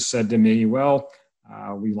places said to me, well,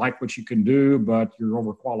 we like what you can do, but you're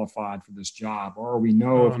overqualified for this job. Or we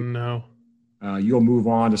know you'll move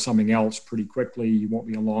on to something else pretty quickly. You won't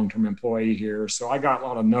be a long-term employee here. So I got a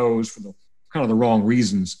lot of no's for the kind of the wrong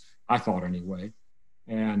reasons, I thought anyway.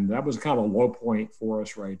 And that was kind of a low point for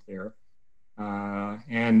us right there.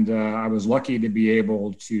 I was lucky to be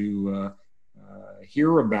able to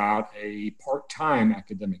hear about a part-time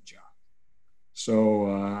academic job.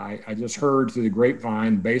 So I just heard through the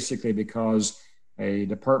grapevine, basically because a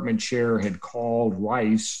department chair had called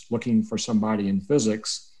Rice looking for somebody in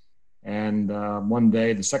physics. And one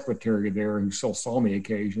day the secretary there, who still saw me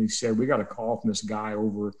occasionally, said, we got a call from this guy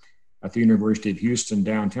over at the University of Houston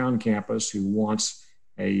downtown campus who wants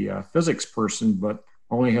a physics person, but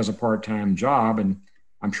only has a part-time job. And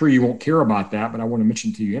I'm sure you won't care about that, but I want to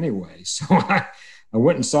mention to you anyway. So I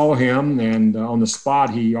went and saw him, and on the spot,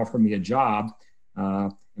 he offered me a job.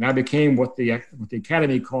 And I became what the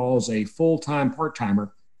Academy calls a full-time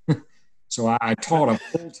part-timer. So I taught a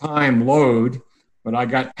full-time load, but I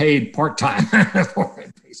got paid part-time for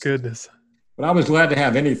it. Goodness. But I was glad to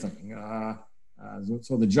have anything.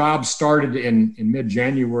 So the job started in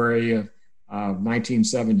mid-January of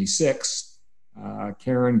 1976.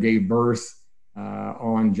 Karen gave birth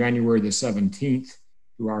on January the 17th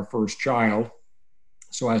to our first child.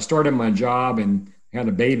 So I started my job and had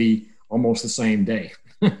a baby almost the same day.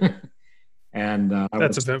 And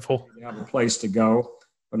that's eventful. I have a place to go.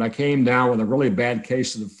 But I came down with a really bad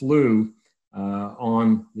case of the flu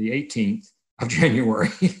on the 18th of January.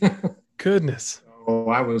 Goodness. So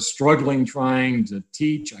I was struggling trying to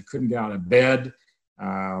teach. I couldn't get out of bed.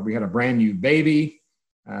 We had a brand new baby.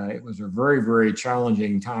 It was a very, very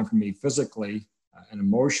challenging time for me physically and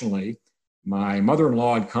emotionally. My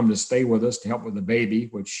mother-in-law had come to stay with us to help with the baby,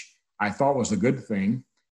 which I thought was a good thing.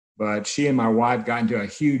 But she and my wife got into a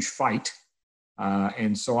huge fight.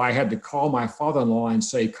 And so I had to call my father-in-law and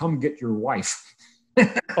say, come get your wife.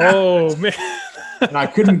 Oh, man. And I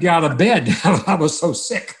couldn't get out of bed. I was so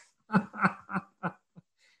sick.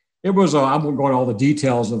 It was, I won't go into all the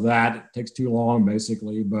details of that. It takes too long,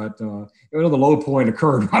 basically. But the low point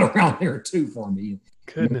occurred right around there, too, for me.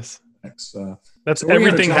 Goodness. That's so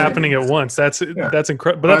everything happening at once. That's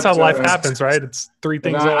incredible. But that's how life happens, right? It's three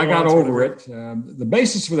things. I got over it. The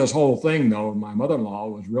basis for this whole thing, though, my mother-in-law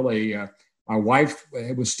was really, my wife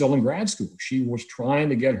was still in grad school. She was trying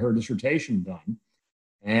to get her dissertation done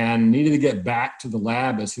and needed to get back to the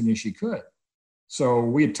lab as soon as she could. So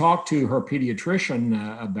we had talked to her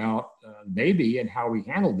pediatrician about the baby and how we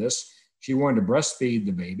handled this. She wanted to breastfeed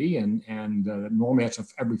the baby, and normally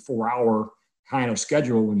that's every 4-hour kind of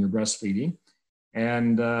schedule when you're breastfeeding.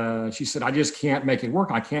 And she said, I just can't make it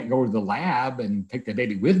work. I can't go to the lab and take the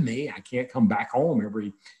baby with me. I can't come back home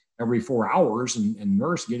every 4 hours and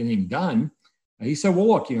nurse, get anything done. And he said, well,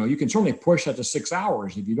 look, you can certainly push that to 6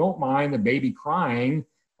 hours. If you don't mind the baby crying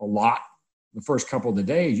a lot the first couple of the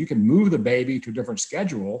days, you can move the baby to a different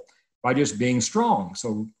schedule by just being strong.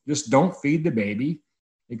 So just don't feed the baby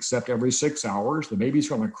except every 6 hours. The baby's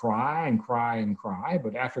going to cry and cry and cry.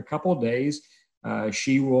 But after a couple of days,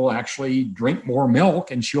 she will actually drink more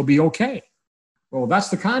milk and she'll be okay. Well, that's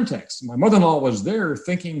the context. My mother-in-law was there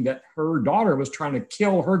thinking that her daughter was trying to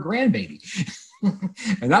kill her grandbaby.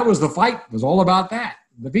 And that was the fight. It was all about that,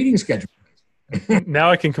 the feeding schedule. Now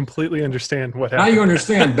I can completely understand what happened. Now you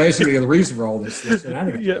understand basically the reason for all this.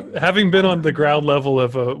 Yeah, having been on the ground level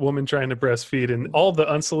of a woman trying to breastfeed and all the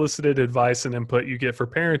unsolicited advice and input you get for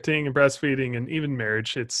parenting and breastfeeding and even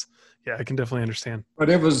marriage, I can definitely understand. But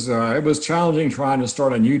it was challenging trying to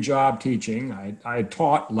start a new job teaching. I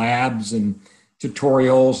taught labs and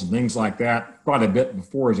tutorials and things like that quite a bit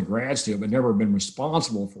before as a grad student, but never been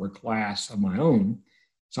responsible for a class of my own.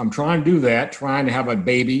 So I'm trying to do that, trying to have a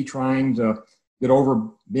baby, trying to get over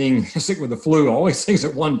being sick with the flu, all these things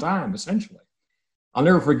at one time, essentially. I'll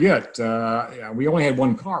never forget, we only had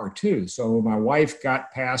one car too. So my wife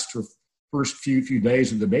got past her first few days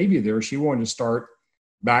with the baby there. She wanted to start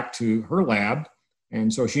back to her lab.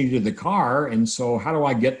 And so she needed the car. And so how do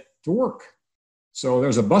I get to work? So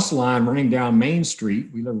there's a bus line running down Main Street.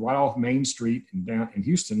 We live right off Main Street down in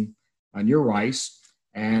Houston, near Rice.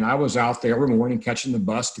 And I was out there every morning catching the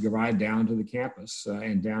bus to go ride down to the campus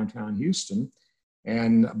in downtown Houston.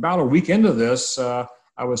 And about a week into this, I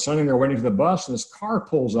was standing there waiting for the bus, and this car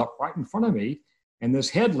pulls up right in front of me. And this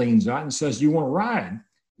head leans out and says, "You want to ride?"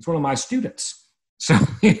 It's one of my students. So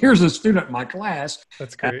here's a student in my class.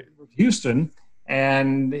 That's great. At Houston.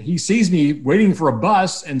 And he sees me waiting for a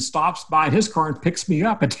bus and stops by in his car and picks me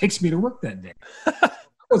up and takes me to work that day. That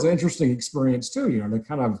was an interesting experience too, to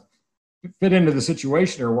kind of fit into the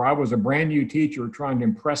situation where I was a brand new teacher trying to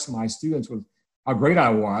impress my students with how great I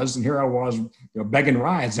was. And here I was, begging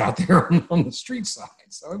rides out there on the street side.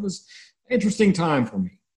 So it was an interesting time for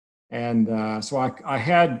me. And so I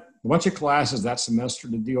had a bunch of classes that semester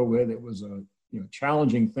to deal with. It was a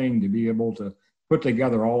challenging thing to be able to put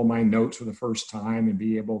together all of my notes for the first time and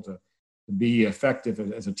be able to be effective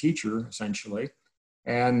as a teacher, essentially.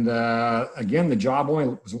 And again, the job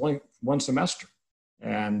was only one semester,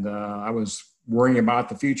 and I was worrying about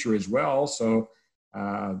the future as well. So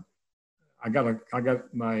I got a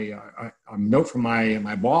note from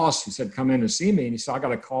my boss. He said, "Come in and see me." And he said, "I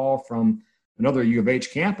got a call from another U of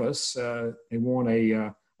H campus. They want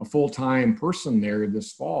a full-time person there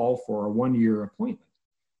this fall for a 1-year appointment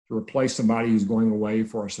to replace somebody who's going away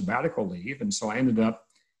for a sabbatical leave." And so I ended up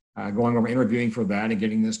going over interviewing for that and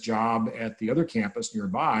getting this job at the other campus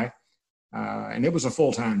nearby. And it was a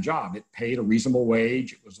full-time job. It paid a reasonable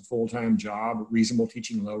wage. It was a full-time job, reasonable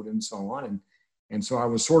teaching load, and so on. And so I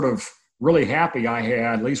was sort of really happy I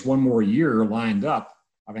had at least one more year lined up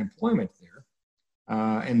of employment there.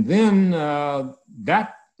 And then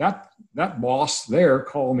that boss there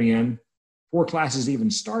called me in before classes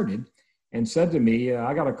even started and said to me,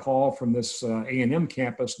 "I got a call from this A&M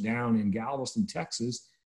campus down in Galveston, Texas.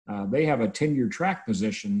 They have a tenure track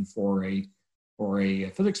position for a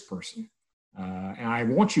physics person. And I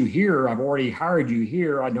want you here. I've already hired you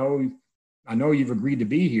here. I know you've agreed to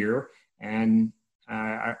be here,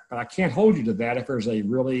 but I can't hold you to that if there's a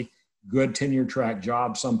really good tenure track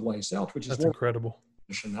job someplace else," which is that's incredible.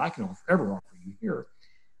 That I can ever offer you here.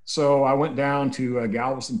 So I went down to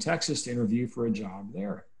Galveston, Texas to interview for a job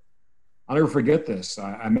there. I'll never forget this.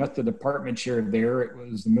 I met the department chair there. It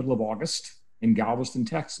was the middle of August in Galveston,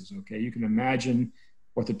 Texas. Okay, you can imagine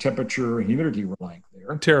what the temperature and humidity were like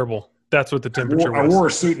there. Terrible. That's what the temperature was. I wore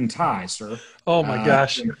a suit and tie, sir. Oh my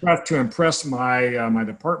gosh! To impress my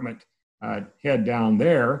department head down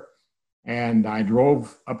there, and I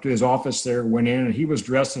drove up to his office there, went in, and he was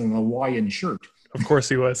dressed in a Hawaiian shirt. Of course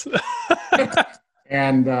he was.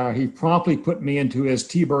 And he promptly put me into his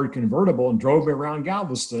T-Bird convertible and drove me around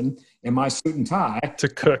Galveston in my suit and tie to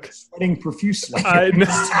cook, sweating profusely.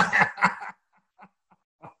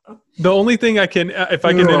 The only thing I can, if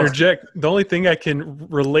I can interject, the only thing I can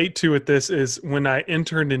relate to with this is when I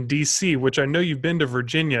interned in DC, which I know you've been to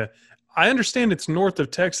Virginia. I understand it's north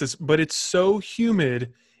of Texas, but it's so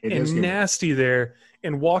humid and nasty there.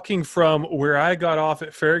 And walking from where I got off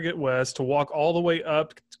at Farragut West to walk all the way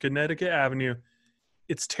up to Connecticut Avenue,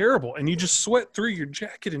 it's terrible. And you just sweat through your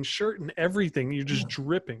jacket and shirt and everything. You're just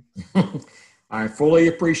dripping. I fully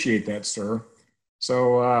appreciate that, sir.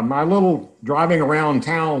 So my little driving around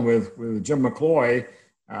town with Jim McCloy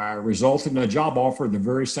resulted in a job offer the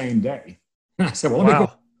very same day. I said, well, let me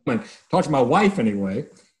go and talk to my wife anyway.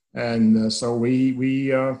 And so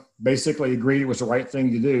we basically agreed it was the right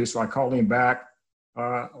thing to do. So I called him back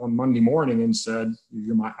on Monday morning and said,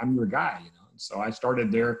 I'm your guy. And so I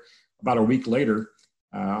started there about a week later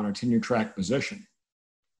on a tenure track position,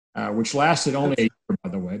 which lasted only a year,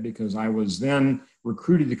 by the way, because I was then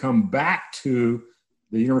recruited to come back to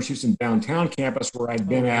the University of Houston downtown campus where I'd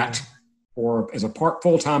been at as a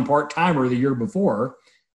full-time part-timer the year before.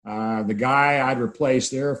 The guy I'd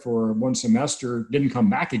replaced there for one semester didn't come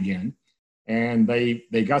back again. And they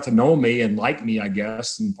got to know me and liked me, I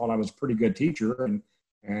guess, and thought I was a pretty good teacher.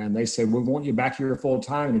 And they said, we want you back here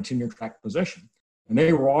full-time in a tenure track position. And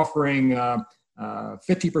they were offering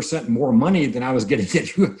 50% more money than I was getting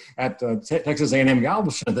at Texas A&M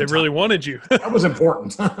Galveston. They really wanted you. That was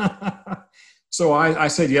important. So I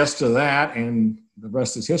said yes to that, and the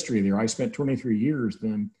rest is history there. I spent 23 years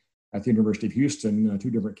then at the University of Houston, 2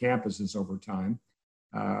 different campuses over time.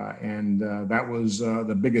 And that was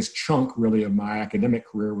the biggest chunk, really, of my academic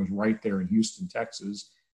career was right there in Houston,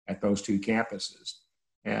 Texas, at those 2 campuses.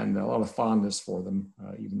 And a lot of fondness for them,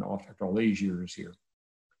 even after all these years here.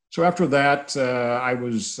 So after that, I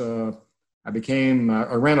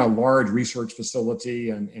ran a large research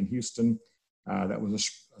facility in Houston. That was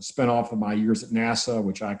a spinoff of my years at NASA,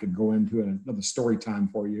 which I could go into in another story time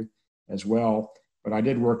for you as well. But I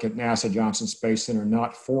did work at NASA Johnson Space Center,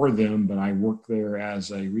 not for them, but I worked there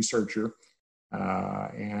as a researcher.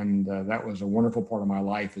 And that was a wonderful part of my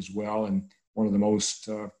life as well. And one of the most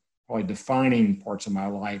probably defining parts of my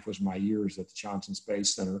life was my years at the Johnson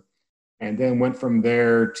Space Center. And then went from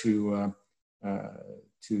there to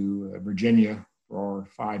Virginia for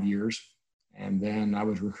 5 years. And then I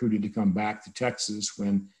was recruited to come back to Texas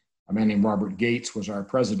when a man named Robert Gates was our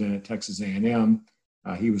president at Texas A&M.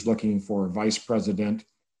 He was looking for a vice president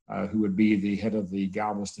who would be the head of the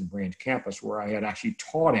Galveston branch campus, where I had actually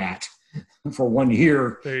taught at for 1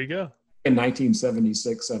 year. There you go. In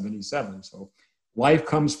 1976, 77. So life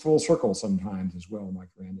comes full circle sometimes as well, my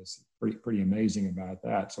friend. It's pretty amazing about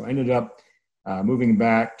that. So I ended up moving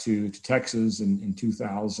back to Texas in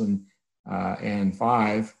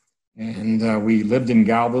 2005. And we lived in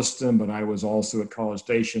Galveston, but I was also at College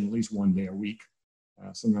Station at least one day a week,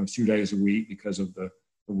 sometimes 2 days a week, because of the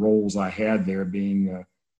roles I had there, being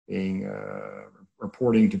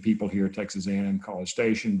reporting to people here at Texas A&M College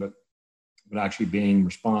Station, but actually being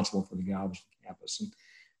responsible for the Galveston campus. And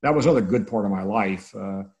that was another good part of my life.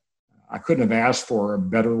 I couldn't have asked for a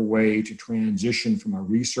better way to transition from a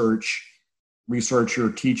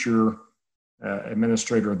researcher, teacher,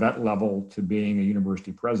 administrator at that level to being a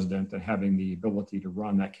university president, and having the ability to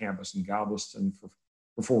run that campus in Galveston for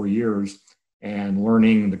 4 years, and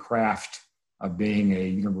learning the craft of being a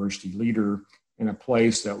university leader in a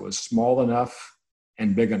place that was small enough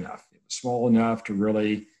and big enough. It was small enough to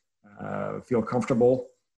really feel comfortable.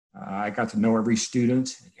 I got to know every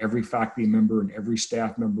student, every faculty member, and every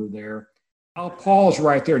staff member there. I'll pause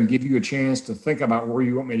right there and give you a chance to think about where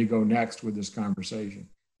you want me to go next with this conversation.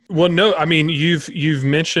 Well, no, I mean, you've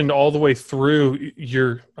mentioned all the way through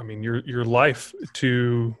your life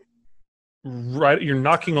to right. You're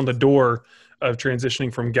knocking on the door of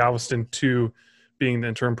transitioning from Galveston to being the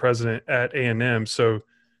interim president at A&M. So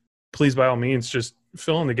please, by all means, just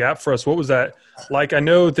fill in the gap for us. What was that like? I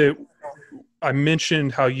know that I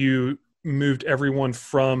mentioned how you moved everyone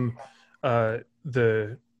from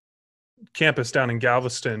the campus down in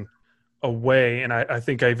Galveston away, and I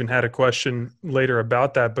think I even had a question later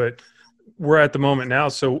about that, but we're at the moment now.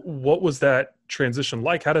 So what was that transition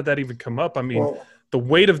like? How did that even come up? I mean, the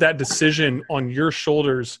weight of that decision on your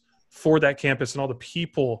shoulders for that campus and all the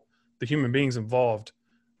people, the human beings involved,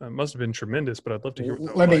 must have been tremendous, but I'd love to hear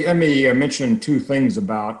what let me mention two things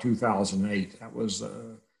about 2008. That was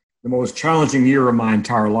the most challenging year of my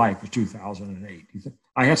entire life, was 2008.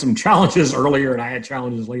 I had some challenges earlier and I had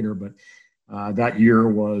challenges later, but that year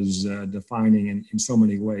was defining in so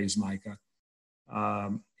many ways, Micah.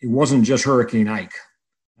 It wasn't just Hurricane Ike.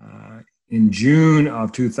 In June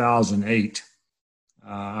of 2008,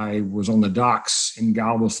 I was on the docks in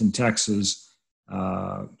Galveston, Texas,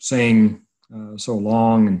 saying so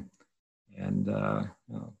long and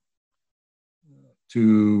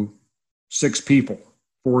to 6 people,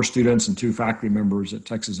 4 students and 2 faculty members at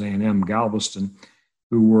Texas A&M Galveston,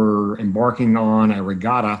 who were embarking on a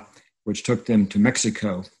regatta which took them to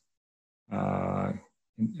Mexico. Kind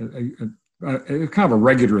of a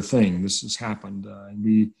regular thing. This has happened.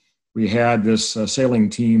 And we had this sailing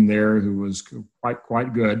team there who was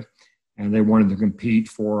quite good, and they wanted to compete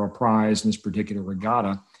for a prize in this particular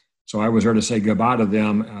regatta. So I was there to say goodbye to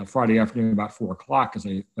them Friday afternoon about 4 o'clock as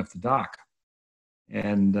they left the dock.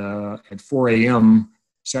 And at 4 a.m.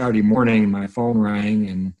 Saturday morning, my phone rang,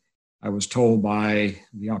 and I was told by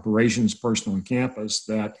the operations person on campus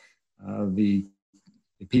that the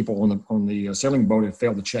people on the sailing boat had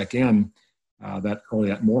failed to check in that early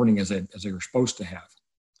that morning as they were supposed to have.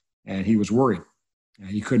 And he was worried.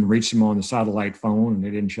 He couldn't reach them on the satellite phone, and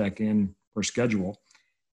they didn't check in per schedule.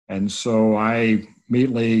 And so I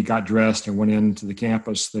immediately got dressed and went into the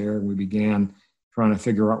campus there. We began trying to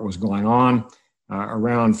figure out what was going on.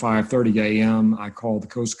 Around 5:30 a.m., I called the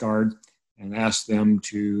Coast Guard and asked them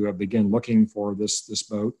to begin looking for this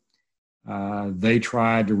boat. They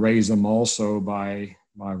tried to raise them also by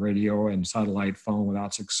radio and satellite phone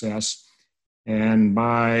without success. And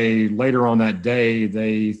by later on that day,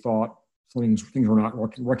 they thought things were not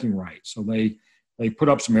working right. So they put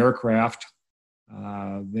up some aircraft.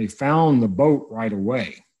 They found the boat right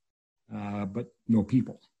away, but no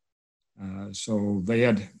people. So they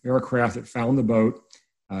had aircraft that found the boat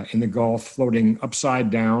in the Gulf floating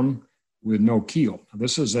upside down with no keel. Now,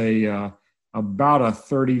 this is about a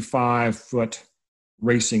 35-foot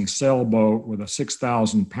racing sailboat with a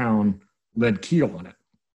 6,000-pound lead keel on it.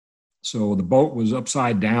 So the boat was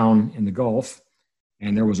upside down in the Gulf,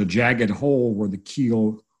 and there was a jagged hole where the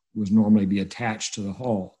keel was normally be attached to the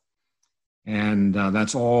hull. And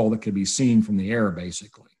that's all that could be seen from the air,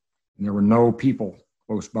 basically. And there were no people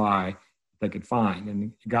close by they could find,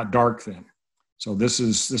 and it got dark then. So this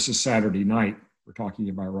is Saturday night we're talking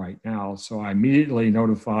about right now. So I immediately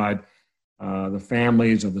notified the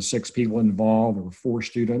families of the 6 people involved. There were 4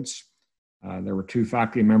 students. There were 2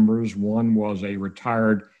 faculty members. One was a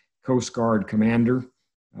retired Coast Guard commander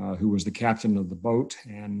who was the captain of the boat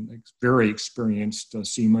and very experienced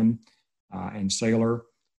seaman and sailor.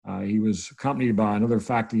 He was accompanied by another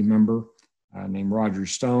faculty member named Roger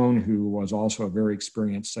Stone, who was also a very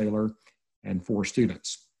experienced sailor, and 4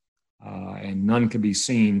 students. And none could be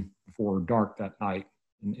seen before dark that night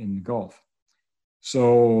in the Gulf.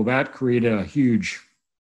 So that created a huge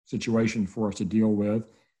situation for us to deal with.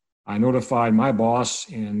 I notified my boss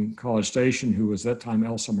in College Station, who was at that time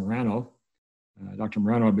Elsa Morano, Dr.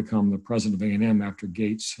 Marano had become the president of A&M after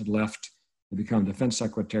Gates had left to become defense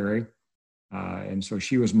secretary. And so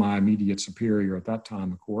she was my immediate superior at that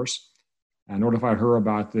time, of course. I notified her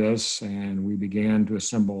about this, and we began to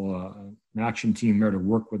assemble an action team there to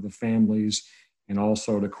work with the families and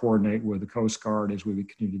also to coordinate with the Coast Guard as we would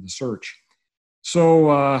continue the search. So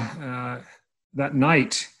that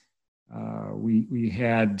night, we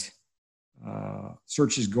had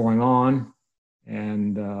searches going on,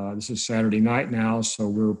 and this is Saturday night now, so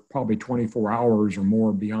we're probably 24 hours or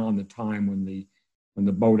more beyond the time when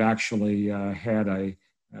the boat actually had a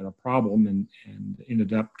problem and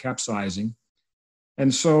ended up capsizing.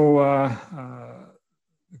 And so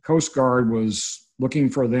the Coast Guard was looking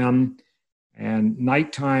for them, and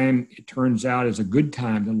nighttime, it turns out, is a good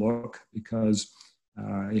time to look because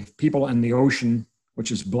if people in the ocean,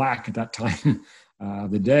 which is black at that time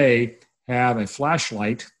of the day, have a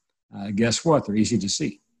flashlight, guess what? They're easy to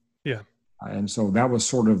see. Yeah. And so that was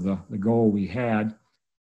sort of the goal we had.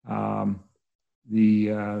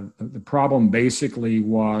 The problem basically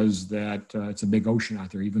was that it's a big ocean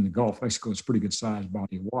out there. Even the Gulf of Mexico is a pretty good sized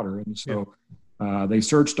body of water. And so they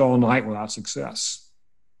searched all night without success.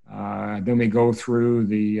 Then we go through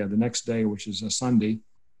the next day, which is a Sunday,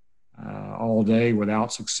 all day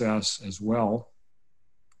without success as well.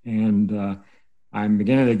 And I'm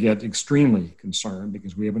beginning to get extremely concerned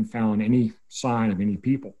because we haven't found any sign of any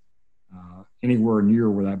people anywhere near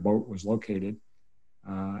where that boat was located.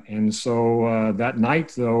 And so that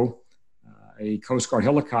night, though, a Coast Guard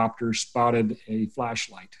helicopter spotted a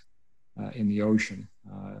flashlight in the ocean.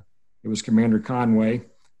 It was Commander Conway,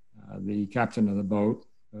 the captain of the boat,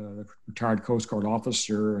 retired Coast Guard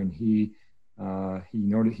officer, and he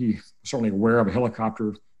noted he was certainly aware of a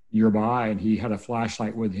helicopter nearby, and he had a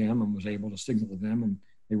flashlight with him and was able to signal them, and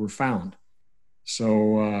they were found.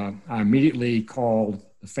 So I immediately called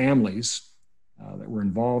the families that were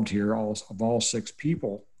involved here, of all 6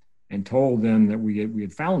 people, and told them that we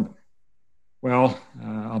had found them. Well,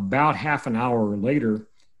 about half an hour later,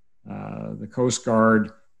 the Coast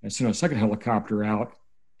Guard had sent a second helicopter out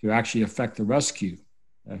to actually effect the rescue.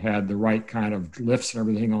 That had the right kind of lifts and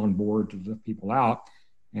everything on board to lift people out.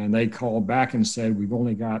 And they called back and said, we've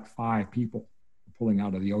only got 5 people pulling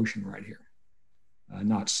out of the ocean right here,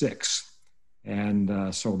 not 6.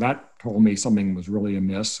 And so that told me something was really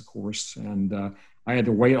amiss, of course. And I had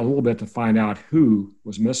to wait a little bit to find out who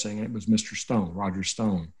was missing. It was Mr. Stone, Roger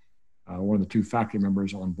Stone, one of the 2 faculty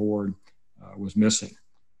members on board was missing.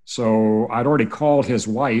 So I'd already called his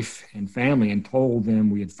wife and family and told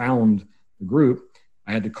them we had found the group.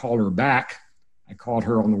 I had to call her back. I called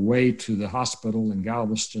her on the way to the hospital in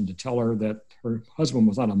Galveston to tell her that her husband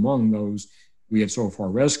was not among those we had so far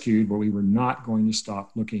rescued, but we were not going to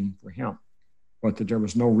stop looking for him. But that there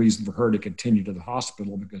was no reason for her to continue to the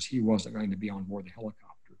hospital because he wasn't going to be on board the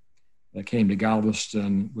helicopter that came to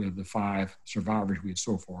Galveston with the 5 survivors we had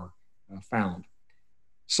so far found.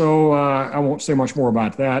 So I won't say much more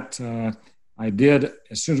about that. I did,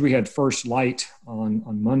 as soon as we had first light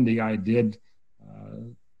on Monday, I did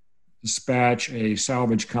dispatch a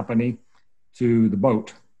salvage company to the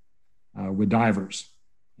boat with divers.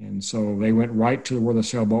 And so they went right to where the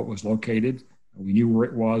sailboat was located. We knew where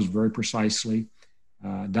it was very precisely.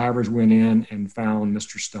 Divers went in and found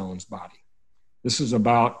Mr. Stone's body. This is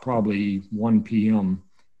about probably 1 p.m.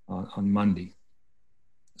 on Monday.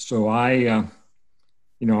 So I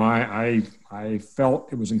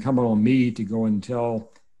felt it was incumbent on me to go and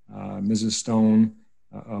tell Mrs. Stone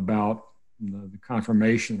about the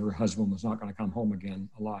confirmation her husband was not going to come home again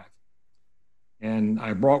alive. And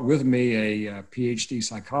I brought with me a PhD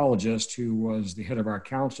psychologist who was the head of our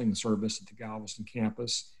counseling service at the Galveston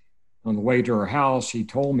campus. On the way to her house, he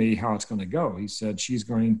told me how it's going to go. He said, she's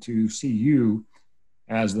going to see you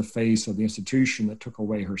as the face of the institution that took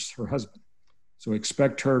away her husband. So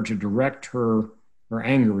expect her to direct her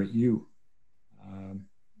anger at you.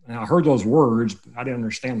 And I heard those words, but I didn't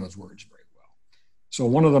understand those words very well. So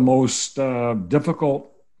one of the most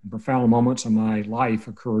difficult and profound moments of my life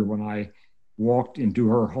occurred when I walked into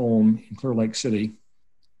her home in Clear Lake City,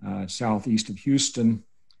 southeast of Houston.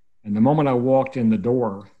 And the moment I walked in the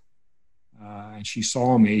door and she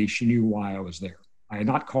saw me, she knew why I was there. I had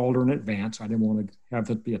not called her in advance. I didn't want to have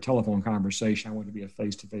it be a telephone conversation. I wanted to be a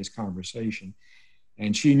face-to-face conversation.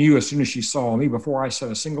 And she knew as soon as she saw me, before I said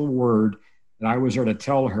a single word, that I was there to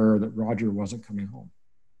tell her that Roger wasn't coming home,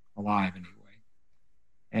 alive anyway.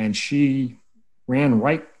 And she ran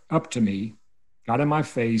right up to me, got in my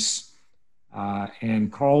face,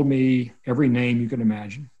 and called me every name you can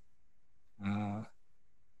imagine.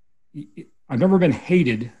 I've never been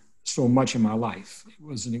hated so much in my life. It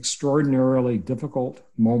was an extraordinarily difficult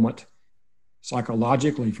moment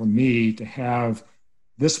psychologically for me to have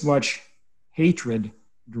this much hatred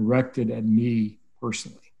directed at me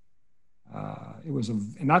personally.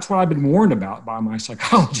 And that's what I've been warned about by my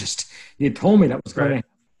psychologist. He had told me that was going to happen,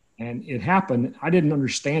 and it happened. I didn't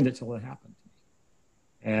understand it till it happened.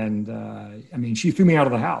 And she threw me out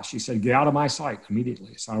of the house. She said, "Get out of my sight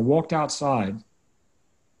immediately." So I walked outside,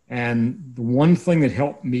 and the one thing that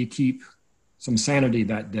helped me keep some sanity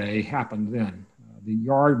that day happened then. The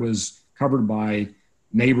yard was covered by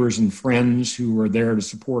neighbors and friends who were there to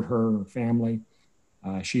support her and her family.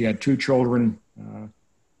 She had two children.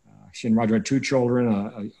 She and Roger had two children,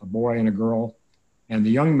 a boy and a girl. And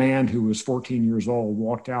the young man, who was 14 years old,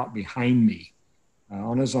 walked out behind me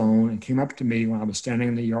on his own and came up to me when I was standing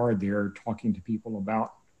in the yard there talking to people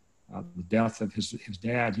about the death of his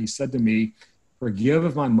dad. He said to me,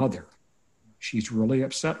 "Forgive my mother. She's really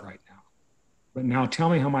upset right now. But now tell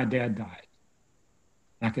me how my dad died."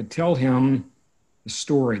 I could tell him the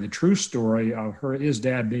story, the true story of his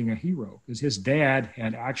dad being a hero, because his dad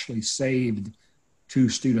had actually saved two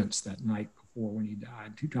students that night before when he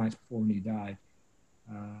died, 2 nights before when he died.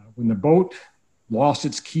 When the boat lost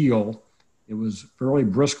its keel, it was fairly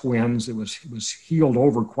brisk winds. It was heeled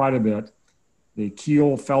over quite a bit. The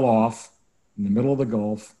keel fell off in the middle of the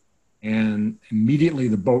Gulf, and immediately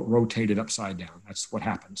the boat rotated upside down. That's what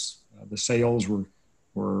happens. The sails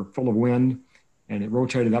were full of wind, and it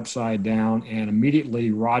rotated upside down. And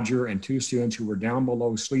immediately Roger and 2 students who were down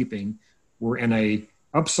below sleeping were in a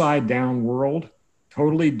upside down world,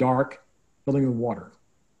 totally dark, filling with water.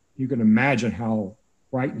 You can imagine how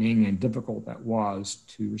frightening and difficult that was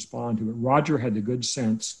to respond to it. Roger had the good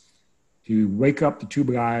sense to wake up the 2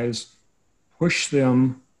 guys, push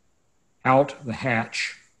them out the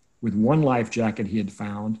hatch with 1 life jacket he had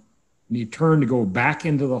found, and he turned to go back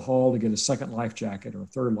into the hull to get a 2nd life jacket or a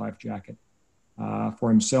 3rd life jacket for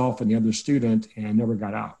himself and the other student, and never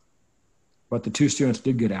got out. But the 2 students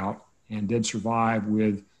did get out and did survive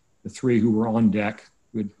with the 3 who were on deck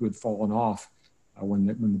who had fallen off when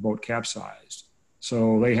the boat capsized.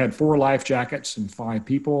 So they had 4 life jackets and 5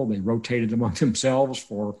 people. They rotated among themselves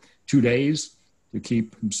for 2 days to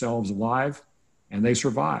keep themselves alive, and they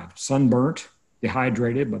survived. Sunburnt,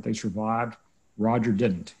 dehydrated, but they survived. Roger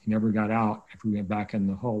didn't. He never got out after we went back in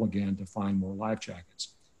the hull again to find more life jackets.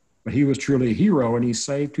 But he was truly a hero, and he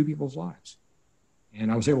saved 2 people's lives.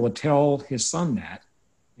 And I was able to tell his son that,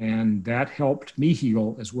 and that helped me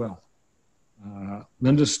heal as well.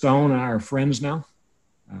 Linda Stone and I are friends now.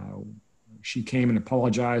 She came and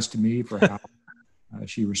apologized to me for how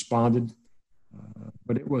she responded.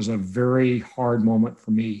 But it was a very hard moment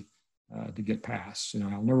for me to get past.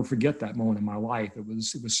 I'll never forget that moment in my life. It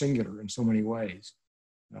was singular in so many ways.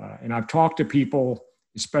 And I've talked to people,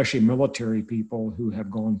 especially military people, who have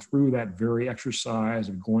gone through that very exercise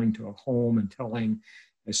of going to a home and telling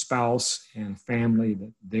a spouse and family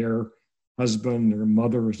that their husband or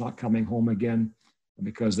mother is not coming home again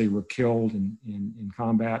because they were killed in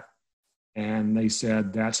combat. And they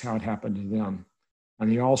said that's how it happened to them. And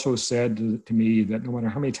he also said to me that no matter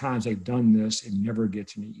how many times they've done this, it never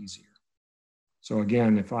gets any easier. So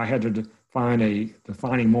again, if I had to define a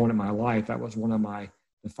defining moment in my life, that was one of my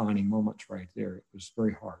defining moments right there. It was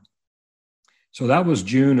very hard. So that was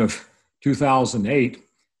June of 2008.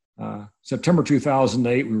 September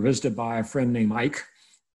 2008, we were visited by a friend named Mike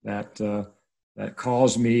that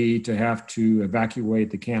caused me to have to evacuate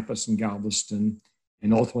the campus in Galveston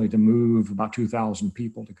and ultimately to move about 2,000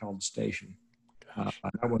 people to College Station.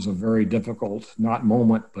 That was a very difficult, not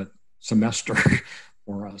moment, but semester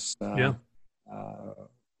for us.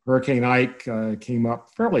 Hurricane Ike came up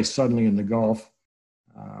fairly suddenly in the Gulf.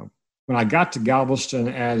 When I got to Galveston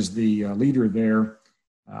as the leader there,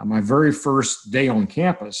 my very first day on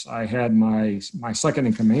campus, I had my second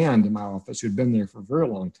in command in my office who'd been there for a very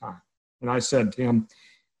long time. And I said to him,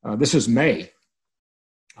 this is May.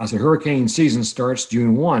 I said, hurricane season starts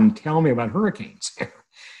June 1. Tell me about hurricanes.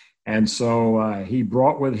 And so he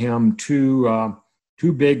brought with him two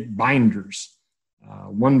big binders.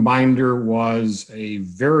 One binder was a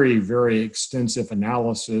very, very extensive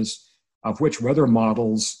analysis of which weather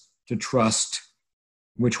models to trust,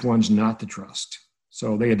 which ones not to trust.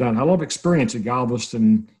 So they had done a lot of experience at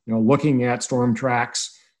Galveston, looking at storm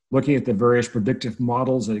tracks, looking at the various predictive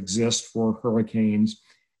models that exist for hurricanes,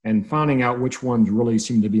 and finding out which ones really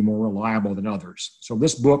seem to be more reliable than others. So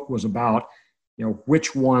this book was about,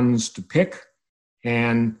 which ones to pick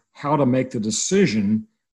and how to make the decision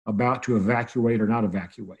about to evacuate or not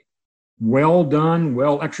evacuate. Well done,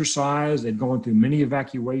 well exercised. They'd gone through many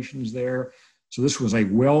evacuations there. So this was a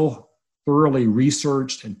thoroughly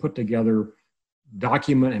researched and put together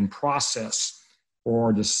document and process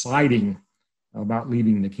for deciding about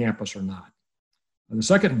leaving the campus or not. The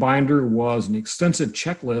second binder was an extensive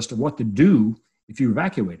checklist of what to do if you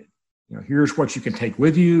evacuated. Here's what you can take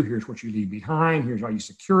with you. Here's what you leave behind. Here's how you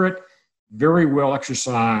secure it. Very well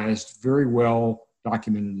exercised, very well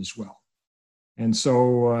documented as well. And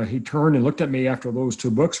so he turned and looked at me after those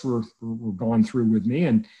two books were gone through with me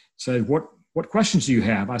and said, what questions do you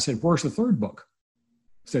have? I said, where's the third book?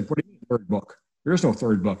 He said, what do you mean third book? There is no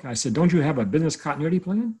third book. I said, don't you have a business continuity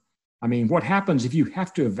plan? I mean, what happens if you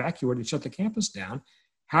have to evacuate and shut the campus down?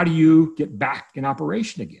 How do you get back in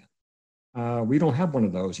operation again? We don't have one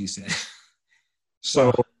of those, he said. So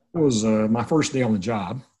it was my first day on the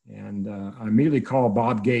job. And I immediately called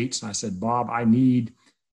Bob Gates. And I said, Bob, I need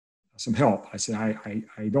some help. I said,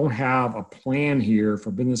 I don't have a plan here for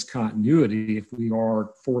business continuity if we are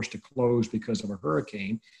forced to close because of a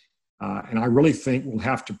hurricane. And I really think we'll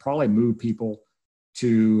have to probably move people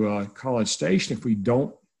to College Station if we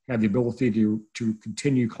don't have the ability to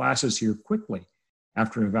continue classes here quickly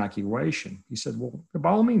after an evacuation. He said, well, by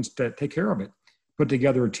all means, take care of it. Put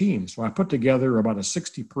together a team. So I put together about a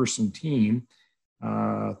 60-person team,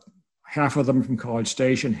 half of them from College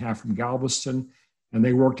Station, half from Galveston, and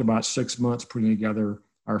they worked about 6 months putting together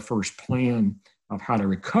our first plan of how to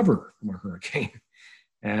recover from a hurricane.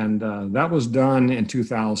 And that was done in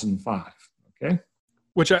 2005, okay?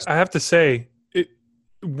 Which I have to say,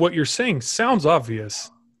 what you're saying sounds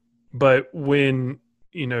obvious, but when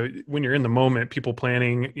you're in the moment, people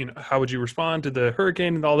planning, how would you respond to the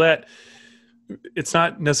hurricane and all that? It's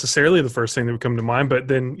not necessarily the first thing that would come to mind, but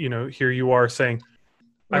then, here you are saying,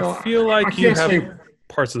 well, I feel like you have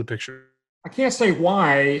parts of the picture. I can't say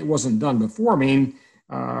why it wasn't done before. I mean,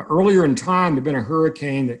 earlier in time, there'd been a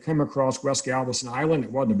hurricane that came across West Galveston Island.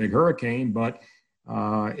 It wasn't a big hurricane, but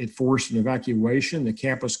it forced an evacuation. The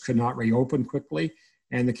campus could not reopen quickly,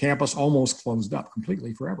 and the campus almost closed up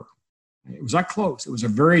completely forever. It was that close. It was a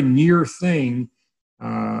very near thing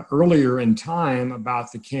earlier in time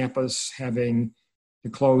about the campus having to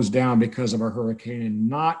close down because of a hurricane and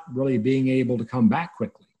not really being able to come back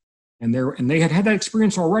quickly. And they had that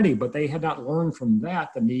experience already, but they had not learned from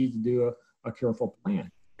that the need to do a careful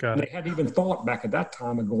plan. They hadn't even thought back at that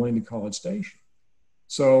time of going to College Station.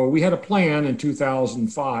 So we had a plan in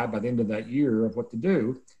 2005, by the end of that year, of what to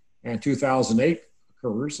do. And 2008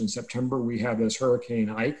 occurs. In September, we have this Hurricane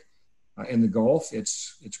Ike in the Gulf.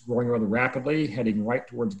 It's growing rather rapidly, heading right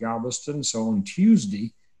towards Galveston. So on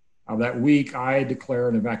Tuesday of that week, I declare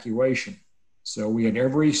an evacuation. So we had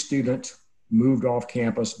every student moved off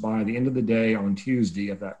campus by the end of the day on Tuesday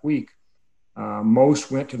of that week.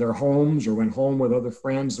 Most went to their homes or went home with other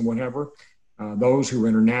friends and whatever. Those who were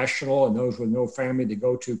international and those with no family to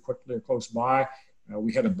go to quickly or close by,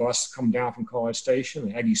 we had a bus come down from College Station,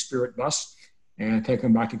 the Aggie Spirit bus, and take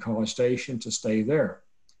them back to College Station to stay there.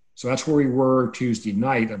 So that's where we were Tuesday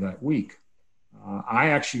night of that week. I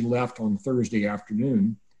actually left on Thursday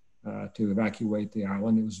afternoon to evacuate the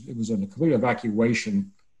island. It was a complete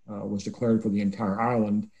evacuation was declared for the entire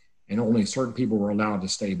island, and only certain people were allowed to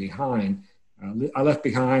stay behind. I left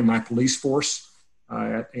behind my police force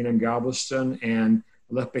at A&M Galveston, and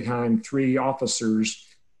I left behind 3 officers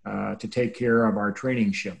to take care of our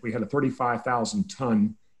training ship. We had a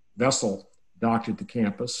 35,000-ton vessel docked at the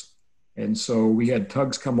campus, and so we had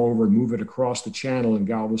tugs come over and move it across the channel in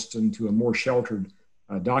Galveston to a more sheltered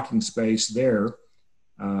docking space there.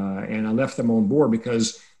 And I left them on board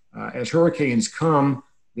because as hurricanes come,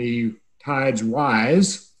 the tides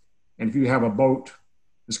rise, and if you have a boat, in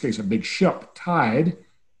this case a big ship, tide,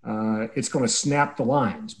 it's going to snap the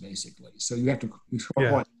lines, basically. So you have to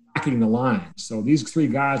slacking the lines. So these 3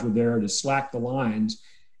 guys were there to slack the lines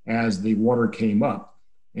as the water came up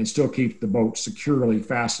and still keep the boat securely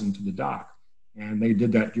fastened to the dock. And they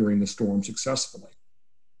did that during the storm successfully.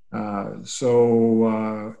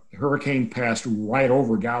 So the hurricane passed right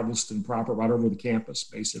over Galveston proper, right over the campus,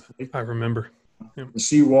 basically. I remember. Yeah. The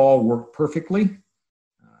seawall worked perfectly.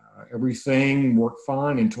 Everything worked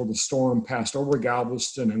fine until the storm passed over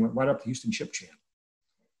Galveston and went right up the Houston Ship Channel.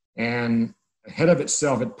 And ahead of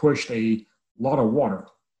itself, it pushed a lot of water.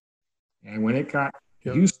 And when it got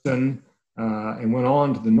to Houston and went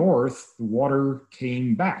on to the north, the water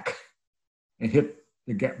came back and hit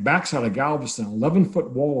the backside of Galveston. An 11-foot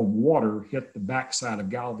wall of water hit the backside of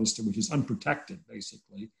Galveston, which is unprotected,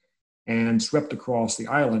 basically, and swept across the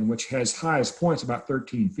island, which has highest points about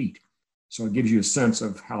 13 feet. So it gives you a sense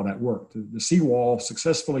of how that worked. The seawall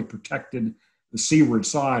successfully protected the seaward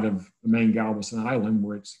side of the main Galveston Island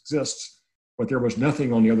where it exists, but there was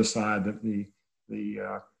nothing on the other side, that the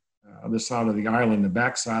other side of the island, the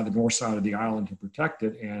backside, the north side of the island, to protect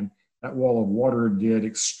it. And that wall of water did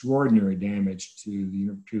extraordinary damage to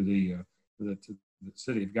the to the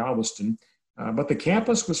city of Galveston. But the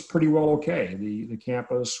campus was pretty well okay. The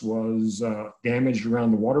campus was damaged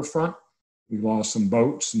around the waterfront. We lost some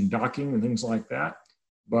boats and docking and things like that.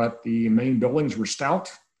 But the main buildings were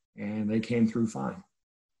stout, and they came through fine.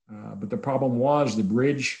 But the problem was the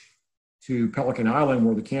bridge to Pelican Island,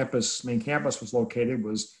 where the main campus was located,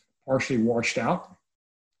 was partially washed out.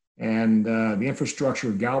 And the infrastructure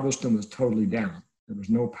of Galveston was totally down. There was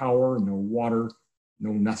no power, no water,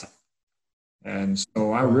 no nothing. And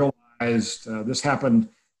so I realized this happened.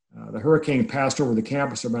 The hurricane passed over the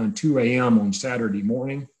campus around 2 a.m. on Saturday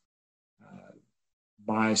morning.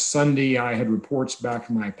 By Sunday, I had reports back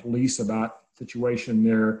from my police about the situation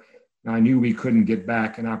there. And I knew we couldn't get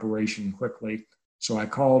back in operation quickly. So I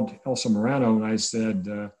called Elsa Morano and I said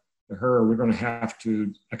to her, we're going to have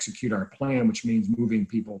to execute our plan, which means moving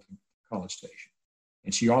people to College Station.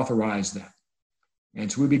 And she authorized that.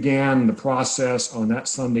 And so we began the process on that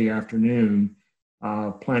Sunday afternoon,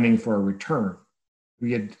 planning for a return.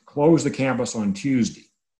 We had closed the campus on Tuesday.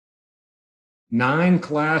 9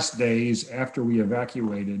 class days after we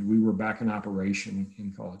evacuated, we were back in operation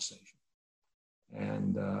in College Station.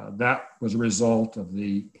 And that was a result of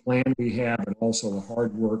the plan we had, but also the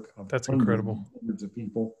hard work of hundreds of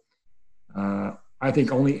people. I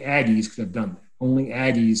think only Aggies could have done that. Only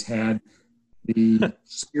Aggies had the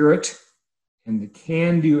spirit and the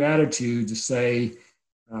can-do attitude to say,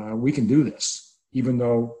 we can do this, even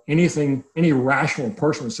though any rational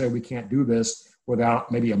person would say we can't do this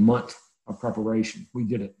without maybe a month of preparation. We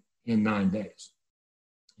did it in 9 days.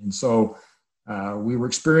 And so we were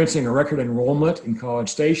experiencing a record enrollment in College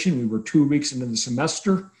Station. We were 2 weeks into the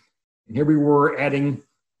semester, and here we were adding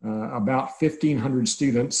about 1,500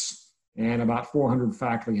 students and about 400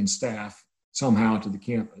 faculty and staff somehow to the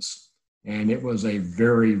campus. And it was a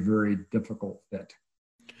very, very difficult fit.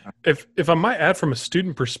 If I might add, from a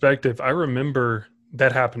student perspective, I remember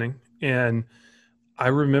that happening. And I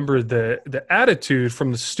remember the attitude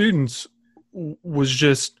from the students was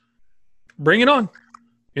just, bring it on.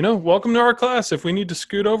 Welcome to our class. If we need to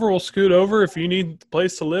scoot over, we'll scoot over. If you need a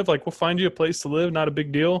place to live, we'll find you a place to live. Not a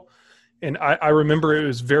big deal. And I remember it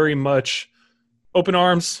was very much open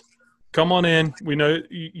arms. Come on in. We know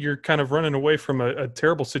you're kind of running away from a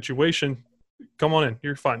terrible situation. Come on in.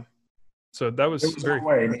 You're fine. So that was very. That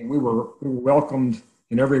way. I mean, we were welcomed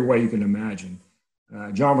in every way you can imagine.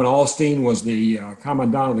 John Van Alstine was the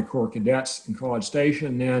commandant of the Corps Cadets in College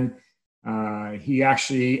Station. Then he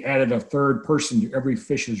actually added a third person to every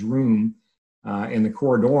fish's room in the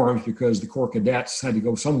Corps dorms because the Corps Cadets had to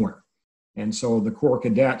go somewhere. And so the Corps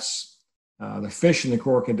Cadets, the fish in the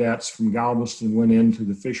Corps Cadets from Galveston went into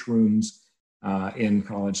the fish rooms in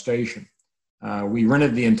College Station. We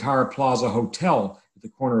rented the entire Plaza Hotel at the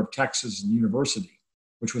corner of Texas and University,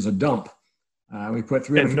 which was a dump. We put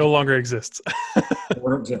 300. It no longer exists.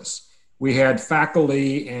 Exists. We had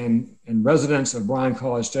faculty and residents of Bryan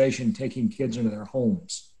College Station taking kids into their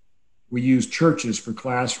homes. We used churches for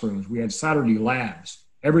classrooms. We had Saturday labs.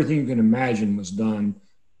 Everything you can imagine was done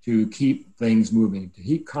to keep things moving, to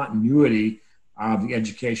keep continuity of the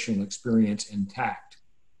educational experience intact.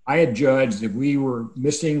 I had judged if we were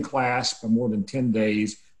missing class by more than 10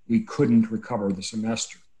 days, we couldn't recover the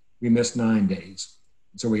semester. We missed 9 days,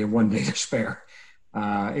 so we had 1 day to spare.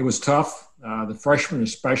 It was tough. The freshmen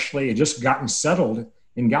especially had just gotten settled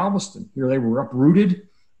in Galveston. Here they were uprooted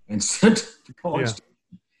and sent to college.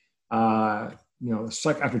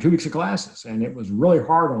 After 2 weeks of classes, and it was really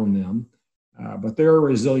hard on them. But they're a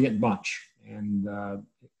resilient bunch, and I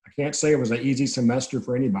can't say it was an easy semester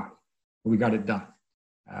for anybody, but we got it done.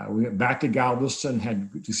 We went back to Galveston,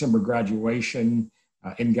 had December graduation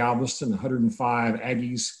in Galveston. 105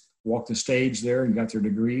 Aggies walked the stage there and got their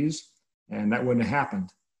degrees, and that wouldn't have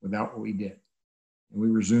happened without what we did. And we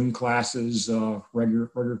resumed classes,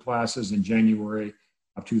 regular classes in January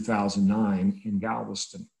of 2009 in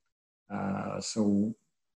Galveston. So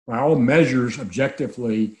by all measures,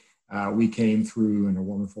 objectively, we came through in a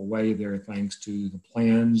wonderful way there, thanks to the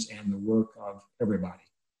plans and the work of everybody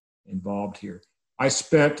involved here. I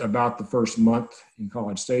spent about the first month in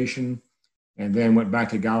College Station and then went back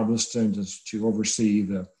to Galveston to oversee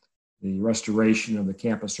the restoration of the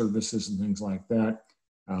campus services and things like that.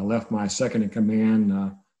 Left my second in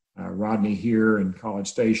command, Rodney, here in College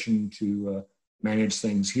Station to manage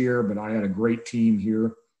things here, but I had a great team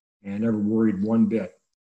here and never worried one bit.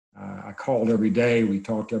 I called every day. We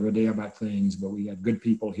talked every day about things, but we had good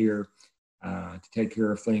people here to take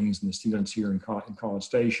care of things and the students here in College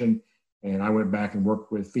Station. And I went back and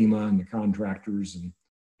worked with FEMA and the contractors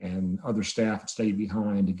and other staff that stayed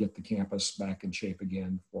behind to get the campus back in shape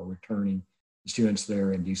again for returning the students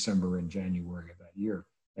there in December and January of that year.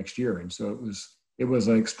 next year. And so it was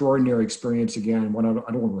an extraordinary experience again. What I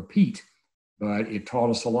don't want to repeat, but it taught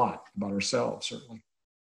us a lot about ourselves, certainly.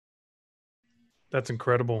 That's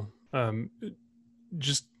incredible.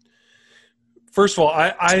 Just first of all,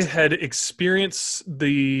 I had experienced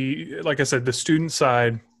like I said, the student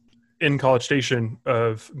side in College Station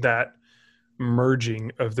of that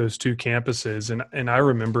merging of those two campuses. And I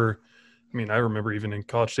remember even in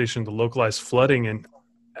College Station, the localized flooding. And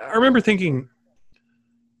I remember thinking,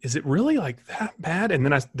 is it really like that bad? And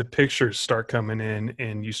then the pictures start coming in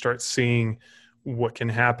and you start seeing what can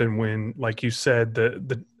happen when, like you said,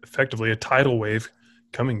 the effectively a tidal wave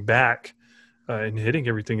coming back and hitting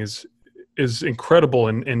everything is incredible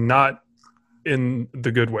and not in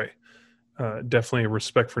the good way. Definitely a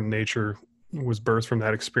respect for nature was birthed from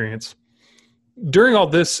that experience. During all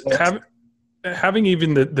this, having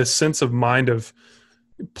even the sense of mind of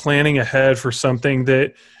planning ahead for something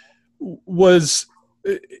that was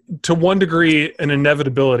to one degree an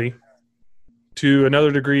inevitability, to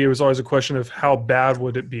another degree it was always a question of how bad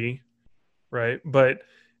would it be, right? But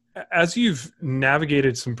as you've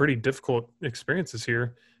navigated some pretty difficult experiences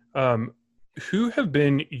here, who have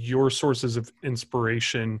been your sources of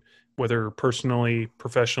inspiration, whether personally,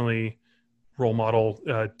 professionally, role model,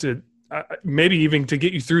 to maybe even to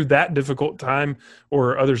get you through that difficult time,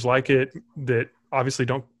 or others like it that obviously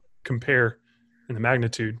don't compare in the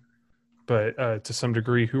magnitude, but to some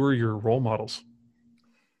degree, who are your role models?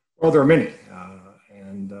 Well, there are many.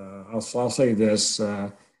 And I'll say this.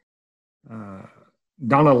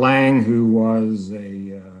 Donna Lang, who was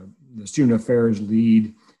the student affairs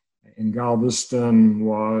lead in Galveston,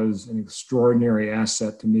 was an extraordinary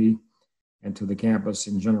asset to me and to the campus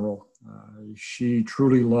in general. She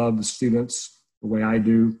truly loved the students the way I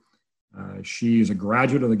do. She is a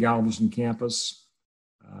graduate of the Galveston campus,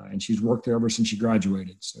 and she's worked there ever since she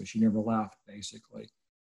graduated. So she never left, basically.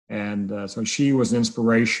 And so she was an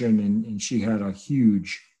inspiration, and she had a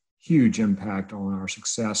huge, huge impact on our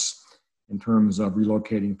success in terms of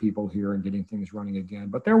relocating people here and getting things running again.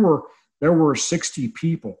 But there were 60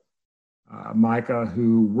 people, Micah,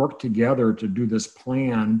 who worked together to do this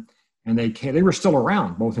plan, and they were still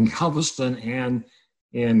around, both in Galveston and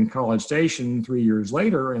in College Station 3 years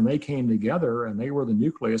later, and they came together, and they were the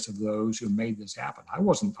nucleus of those who made this happen. I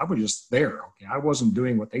was just there. Okay, I wasn't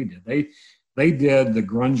doing what they did. They did the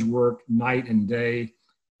grunge work night and day.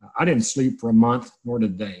 I didn't sleep for a month, nor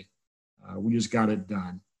did they. We just got it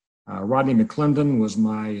done. Rodney McClendon was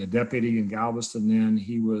my deputy in Galveston then.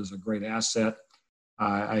 He was a great asset.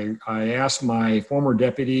 I asked my former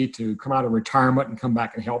deputy to come out of retirement and come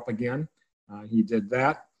back and help again. He did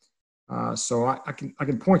that. So I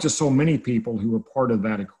can point to so many people who were part of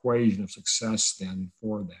that equation of success then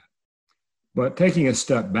for that. But taking a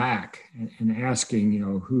step back and asking,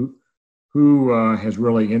 who has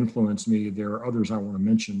really influenced me, there are others I want to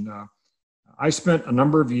mention. I spent a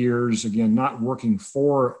number of years, again, not working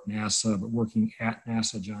for NASA, but working at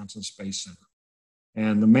NASA Johnson Space Center.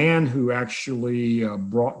 And the man who actually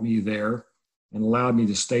brought me there and allowed me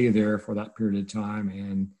to stay there for that period of time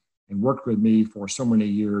and worked with me for so many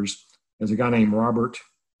years is a guy named Robert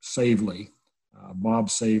Savely. Bob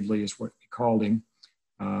Savely is what we called him.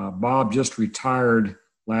 Bob just retired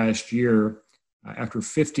last year after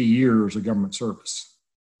 50 years of government service.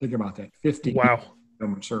 Think about that, 50 years of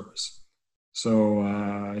government service.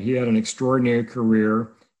 So he had an extraordinary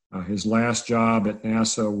career. His last job at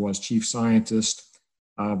NASA was chief scientist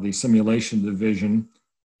of the simulation division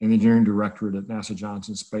and engineering directorate at NASA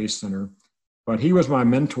Johnson Space Center. But he was my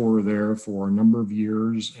mentor there for a number of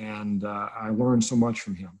years, and I learned so much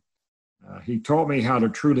from him. He taught me how to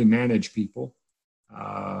truly manage people,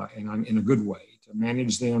 and I'm in a good way, to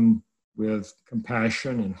manage them with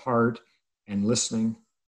compassion and heart and listening.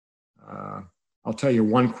 I'll tell you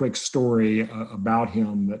one quick story about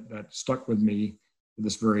him that stuck with me to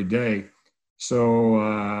this very day. So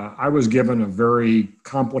I was given a very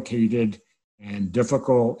complicated and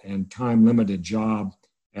difficult and time-limited job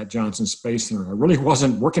at Johnson Space Center. I really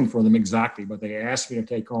wasn't working for them exactly, but they asked me to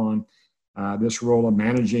take on this role of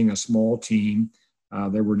managing a small team.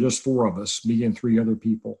 There were just four of us, me and three other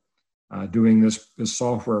people, doing this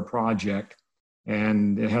software project.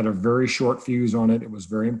 And it had a very short fuse on it. It was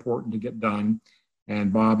very important to get done.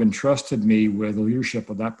 And Bob entrusted me with the leadership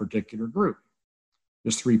of that particular group.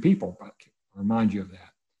 Just three people, but I'll remind you of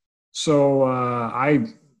that. So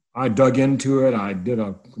I dug into it. I did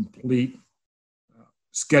a complete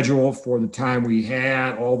schedule for the time we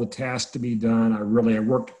had, all the tasks to be done. I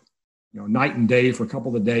worked night and day for a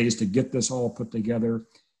couple of days to get this all put together,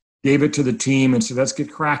 gave it to the team and said, let's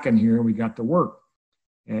get cracking here. And we got to work.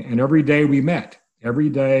 And every day we met. Every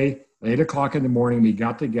day At 8 o'clock in the morning, we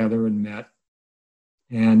got together and met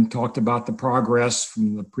and talked about the progress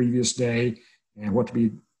from the previous day and what to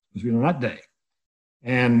be on that day.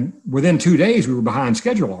 And within 2 days, we were behind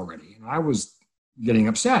schedule already. And I was getting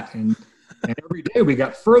upset. And every day we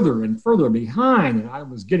got further and further behind. And I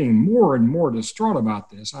was getting more and more distraught about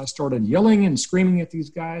this. I started yelling and screaming at these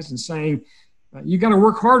guys and saying, you got to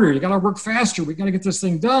work harder. You got to work faster. We got to get this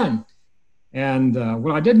thing done. And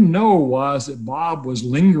what I didn't know was that Bob was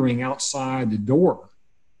lingering outside the door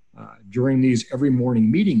during these every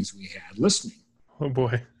morning meetings we had, listening. Oh,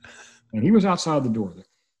 boy. And he was outside the door.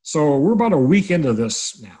 So we're about a week into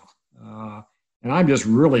this now. And I'm just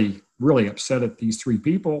really, really upset at these three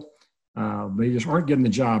people. They just aren't getting the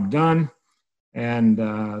job done.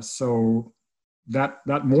 And so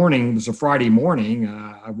that morning, it was a Friday morning,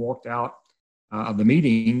 I walked out of the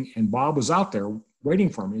meeting, and Bob was out there waiting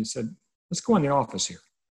for me. He said, let's go in the office here.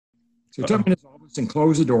 So he took me to his office and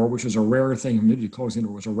closed the door, which was a rare thing. Immediately closing the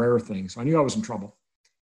door was a rare thing. So I knew I was in trouble.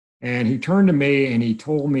 And he turned to me and he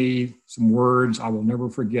told me some words I will never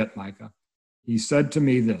forget, Micah. He said to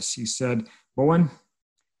me this. He said, Bowen,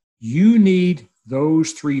 you need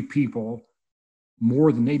those three people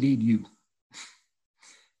more than they need you.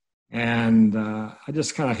 And I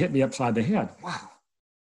just kind of hit me upside the head. Wow.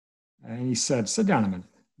 And he said, sit down a minute.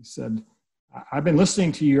 He said, I've been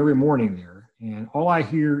listening to you every morning there, and all I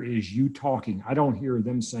hear is you talking. I don't hear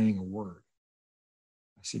them saying a word.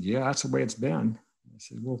 I said, yeah, that's the way it's been. I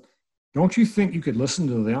said, well, don't you think you could listen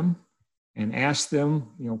to them and ask them,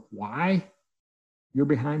 why you're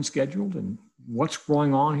behind scheduled and what's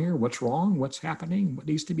going on here? What's wrong? What's happening? What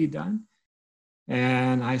needs to be done?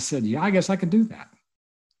 And I said, yeah, I guess I could do that.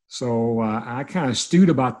 So I kind of stewed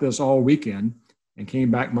about this all weekend and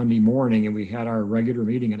came back Monday morning, and we had our regular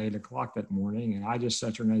meeting at 8 o'clock that morning. And I just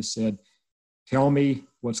sat there and I said, tell me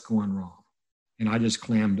what's going wrong. And I just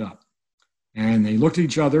clammed up. And they looked at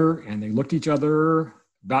each other, and they looked at each other.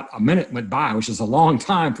 About a minute went by, which is a long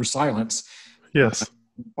time for silence. Yes.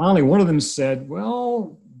 Finally, one of them said,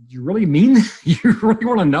 well, you really mean you really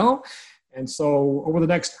want to know? And so over the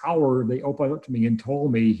next hour, they opened up to me and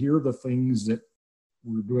told me, here are the things that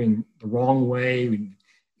we're doing the wrong way.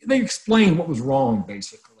 They explained what was wrong,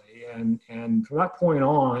 basically. And from that point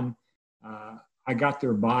on, I got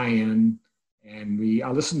their buy-in, and I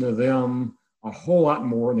listened to them a whole lot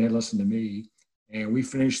more than they listened to me. And we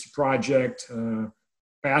finished the project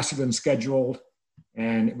faster than scheduled,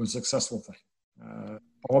 and it was a successful thing.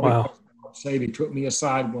 All because they took me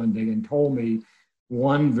aside one day and told me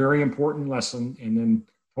one very important lesson, and then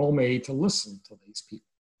told me to listen to these people.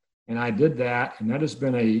 And I did that, and that has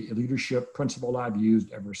been a leadership principle I've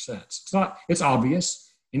used ever since. It's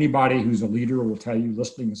obvious. Anybody who's a leader will tell you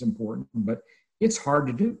listening is important, but it's hard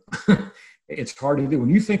to do. It's hard to do. When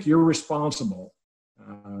you think you're responsible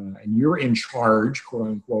and you're in charge, quote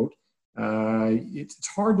unquote, it's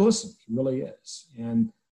hard to listen. It really is.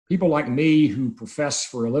 And people like me who profess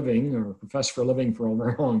for a living for a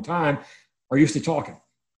very long time are used to talking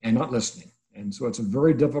and not listening. And so it's a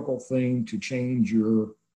very difficult thing to change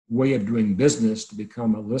your way of doing business to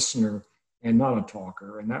become a listener and not a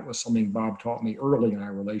talker. And that was something Bob taught me early in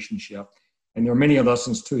our relationship. And there are many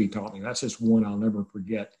lessons too he taught me. That's just one I'll never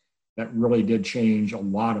forget that really did change a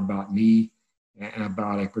lot about me and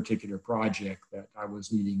about a particular project that I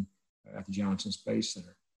was leading at the Johnson Space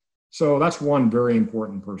Center. So that's one very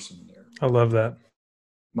important person there. I love that.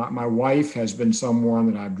 My wife has been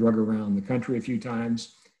someone that I've drug around the country a few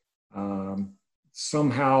times.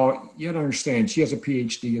 Somehow, you have to understand, she has a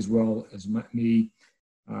PhD as well as me.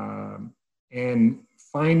 And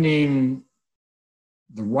finding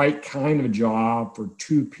the right kind of job for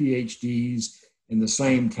two PhDs in the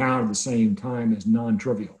same town at the same time is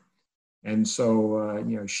non-trivial. And so,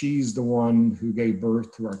 she's the one who gave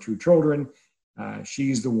birth to our two children.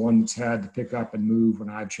 She's the one that's had to pick up and move when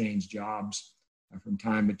I've changed jobs from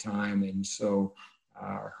time to time. And so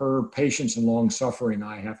her patience and long suffering,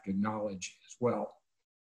 I have to acknowledge as well.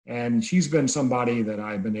 And she's been somebody that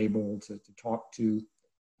I've been able to talk to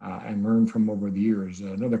and learn from over the years.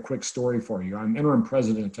 Another quick story for you. I'm interim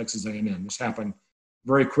president of Texas A&M. This happened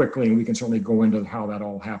very quickly, and we can certainly go into how that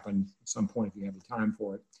all happened at some point if you have the time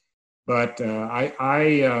for it. But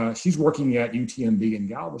she's working at UTMB in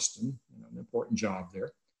Galveston, an important job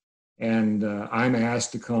there. And I'm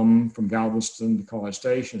asked to come from Galveston to College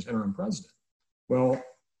Station as interim president. Well,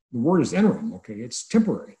 the word is interim, okay? It's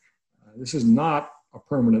temporary. This is not a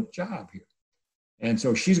permanent job here. And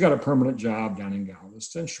so she's got a permanent job down in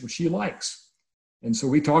Galveston, which she likes. And so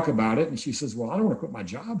we talk about it, and she says, well, I don't want to quit my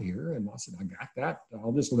job here. And I said, I got that.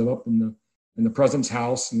 I'll just live up in the president's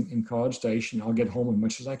house in College Station. I'll get home as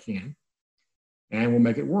much as I can. and we'll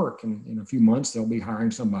make it work. And in a few months, they'll be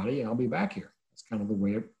hiring somebody and I'll be back here. That's kind of the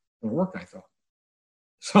way it will work, I thought.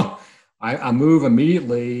 So I move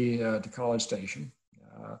immediately to College Station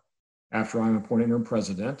after I'm appointed interim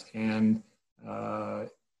president. And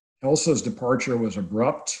Elsa's departure was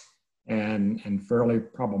abrupt and fairly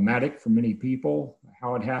problematic for many people,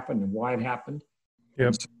 how it happened and why it happened.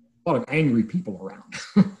 Yep. A lot of angry people around.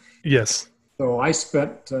 Yes. So I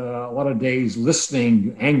spent a lot of days listening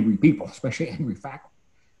to angry people, especially angry faculty,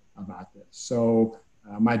 about this. So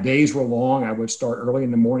my days were long. I would start early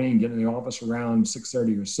in the morning, get in the office around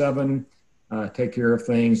 6:30 or 7, take care of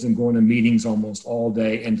things, and go into meetings almost all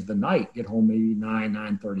day into the night, get home maybe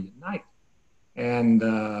 9:30 at night. And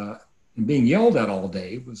being yelled at all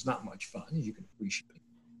day was not much fun, as you can appreciate.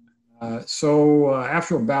 So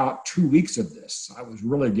after about 2 weeks of this, I was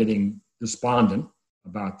really getting despondent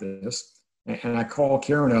about this. And I called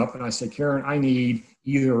Karen up and I said, Karen, I need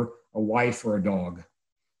either a wife or a dog.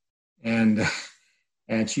 And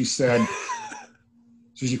she said,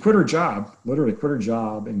 so she quit her job, literally quit her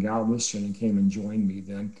job in Galveston and came and joined me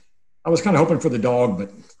then. I was kind of hoping for the dog,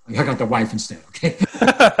 but I got the wife instead, okay?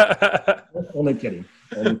 Only kidding.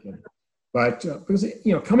 But because,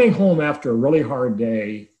 coming home after a really hard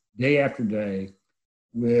day after day,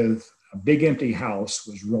 with a big empty house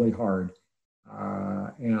was really hard.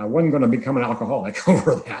 And I wasn't going to become an alcoholic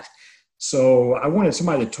over that. So I wanted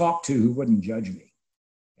somebody to talk to who wouldn't judge me.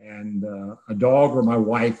 And a dog or my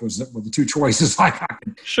wife were the two choices I got.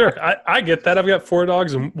 Sure. I get that. I've got 4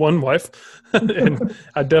 dogs and 1 wife. And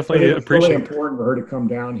I definitely appreciate it. It's really important for her to come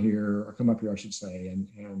down here, or come up here, I should say,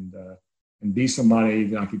 and be somebody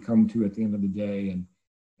that I could come to at the end of the day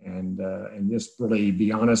and just really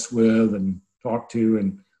be honest with and talk to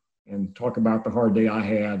and talk about the hard day I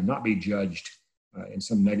had, not be judged in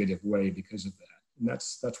some negative way because of that. And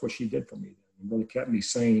that's what she did for me. It really kept me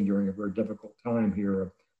sane during a very difficult time here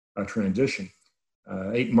of a transition.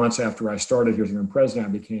 8 months after I started here as interim president,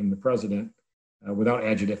 I became the president without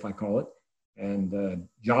adjective, I call it. And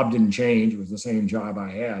job didn't change. It was the same job I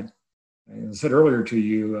had. And as I said earlier to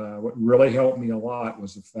you, what really helped me a lot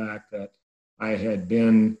was the fact that I had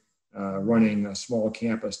been running a small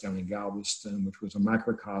campus down in Galveston, which was a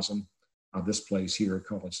microcosm of this place here at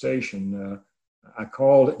College Station. I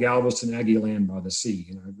called it Galveston Aggie Land by the Sea,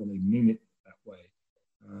 and I really mean it that way.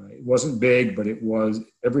 It wasn't big, but it was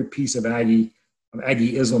every piece of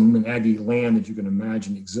Aggieism and Aggie land that you can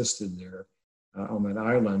imagine existed there on that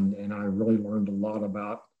island. And I really learned a lot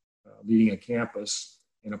about leading a campus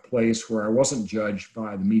in a place where I wasn't judged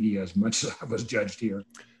by the media as much as I was judged here,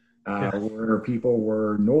 where people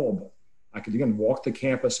were knowable. I could again walk the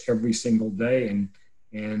campus every single day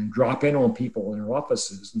and drop in on people in their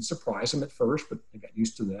offices and surprise them at first, but I got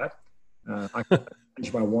used to that. I could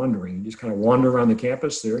manage by wandering. You just kind of wander around the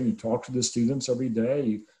campus there and you talk to the students every day.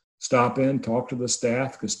 You stop in, talk to the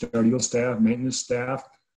staff, custodial staff, maintenance staff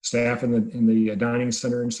in the dining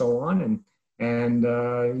center and so on. And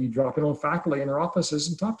you drop in on faculty in their offices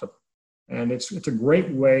and talk to them. And it's a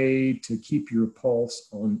great way to keep your pulse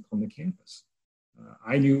on the campus.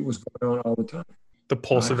 I knew it was going on all the time. The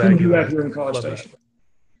pulse of Aggie. I couldn't do that here in College Station.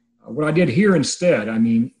 What I did here instead,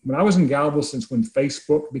 when I was in Galveston, when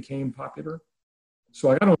Facebook became popular.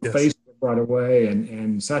 So I got on Facebook right away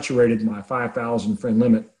and saturated my 5,000 friend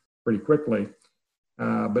limit pretty quickly.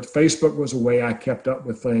 But Facebook was a way I kept up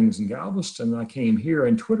with things in Galveston. I came here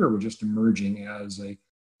and Twitter was just emerging as a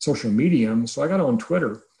social medium. So I got on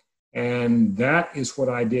Twitter, and that is what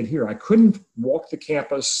I did here. I couldn't walk the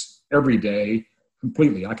campus every day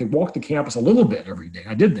completely. I could walk the campus a little bit every day.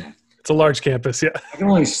 I did that. It's a large campus, yeah. I can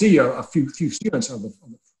only see a few students of a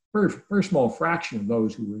very, very small fraction of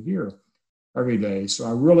those who were here every day. So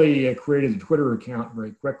I really created a Twitter account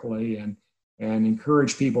very quickly and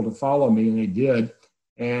encouraged people to follow me, and they did.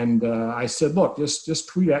 And I said, look, just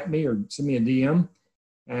tweet at me or send me a DM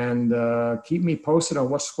and keep me posted on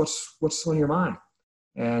what's on your mind.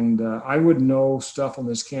 And I would know stuff on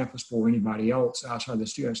this campus before anybody else outside the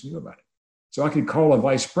students knew about it. So I could call a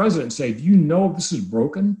vice president and say, do you know this is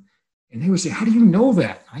broken? And they would say, how do you know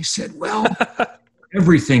that? I said, well,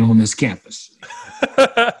 everything on this campus.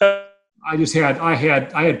 I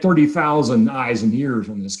had 30,000 eyes and ears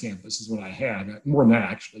on this campus is what I had. More than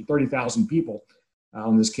that, actually, 30,000 people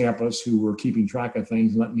on this campus who were keeping track of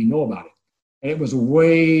things and letting me know about it. And it was a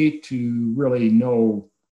way to really know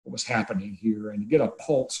what was happening here and to get a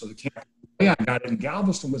pulse of the campus. The way I got it in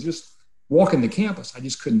Galveston was just walking the campus. I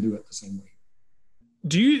just couldn't do it the same way.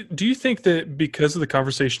 Do you think that because of the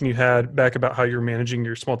conversation you had back about how you're managing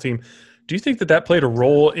your small team, do you think that played a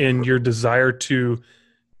role in your desire to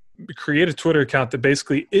create a Twitter account that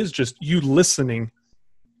basically is just you listening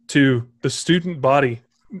to the student body,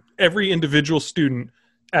 every individual student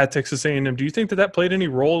at Texas A&M. Do you think that that played any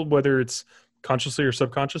role, whether it's consciously or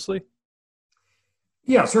subconsciously?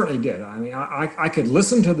 Yeah, it certainly did. I mean, I could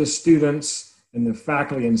listen to the students and the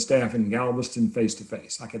faculty and staff in Galveston face to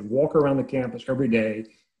face. I could walk around the campus every day.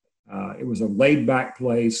 It was a laid back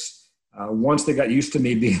place. Once they got used to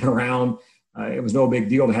me being around, it was no big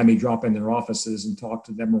deal to have me drop in their offices and talk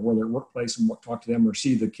to them, or their workplace and talk to them, or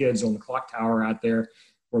see the kids on the clock tower out there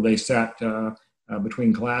where they sat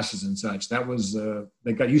between classes and such. That was,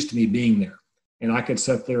 they got used to me being there. And I could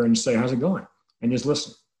sit there and say, how's it going? And just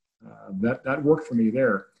listen. That worked for me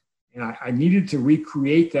there. And I needed to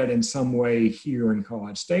recreate that in some way here in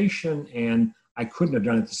College Station, and I couldn't have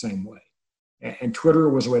done it the same way. And Twitter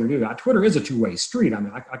was a way to do that. Twitter is a two-way street. I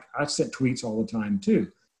mean, I sent tweets all the time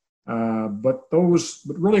too. But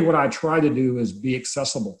really what I try to do is be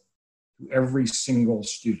accessible to every single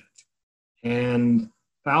student. And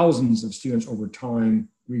thousands of students over time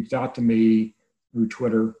reached out to me through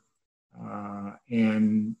Twitter,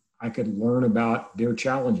 and I could learn about their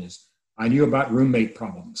challenges. I knew about roommate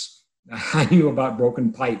problems. I knew about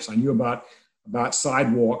broken pipes. I knew about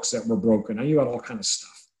sidewalks that were broken. I knew about all kinds of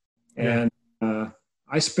stuff. Yeah. And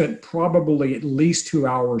I spent probably at least 2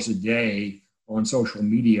 hours a day on social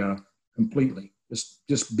media completely,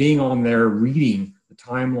 just being on there, reading the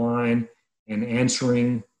timeline and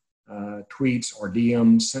answering tweets or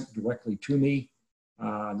DMs sent directly to me.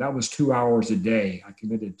 That was 2 hours a day I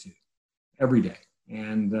committed to every day.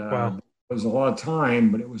 And Wow. it was a lot of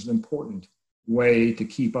time, but it was an important way to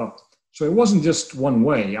keep up. So it wasn't just one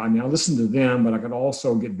way. I mean, I listened to them, but I could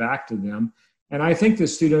also get back to them. And I think the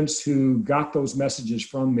students who got those messages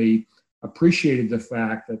from me appreciated the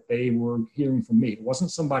fact that they were hearing from me. It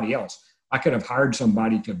wasn't somebody else. I could have hired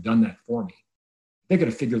somebody to have done that for me. They could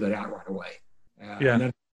have figured that out right away. Yeah. And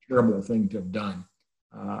that's a terrible thing to have done.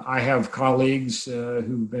 I have colleagues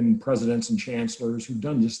who've been presidents and chancellors who've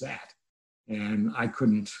done just that. And I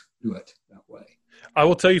couldn't do it that way. I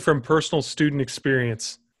will tell you from personal student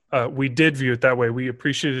experience, we did view it that way. We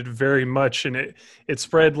appreciated it very much, and it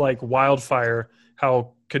spread like wildfire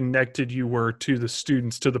how connected you were to the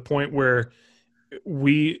students, to the point where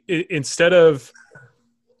instead of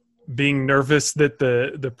being nervous that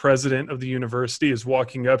the president of the university is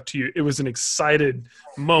walking up to you, it was an excited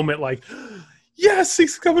moment, like, yes,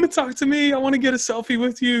 he's coming to talk to me. I want to get a selfie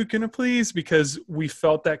with you. Can I please? Because we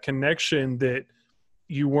felt that connection, that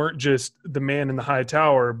you weren't just the man in the high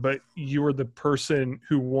tower, but you were the person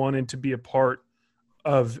who wanted to be a part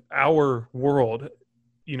of our world,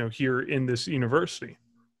 here in this university.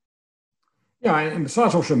 Yeah, and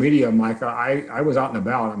besides social media, Mike, I was out and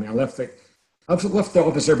about. I mean, I left the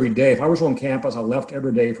office every day. If I was on campus, I left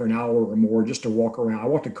every day for an hour or more just to walk around. I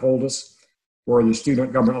walked to Coldus, where the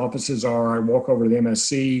student government offices are. I walk over to the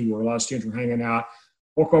MSC, where a lot of students were hanging out.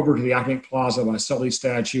 Walk over to the Academic Plaza by Sully's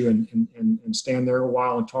statue and stand there a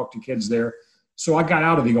while and talk to kids there. So I got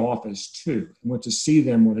out of the office too and went to see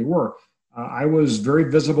them where they were. I was very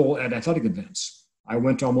visible at athletic events. I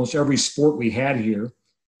went to almost every sport we had here.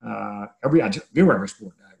 I do every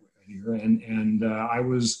sport here, and I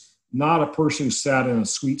was not a person who sat in a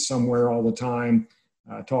suite somewhere all the time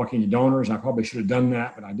talking to donors. I probably should have done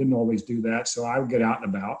that, but I didn't always do that. So I would get out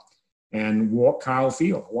and about and walk Kyle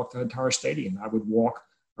Field. I walked the entire stadium. I would walk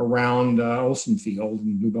around Olson Field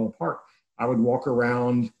and Bluebell Park. I would walk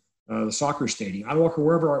around the soccer stadium. I'd walk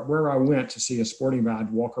wherever I went to see a sporting event.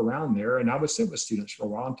 I'd walk around there, and I would sit with students for a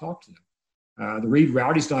while and talk to them. The Reed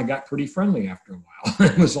Rowdies and I got pretty friendly after a while.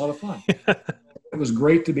 It was a lot of fun. It was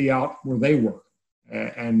great to be out where they were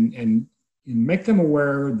and make them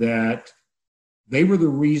aware that they were the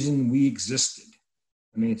reason we existed.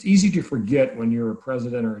 I mean, it's easy to forget when you're a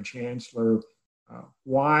president or a chancellor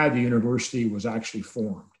why the university was actually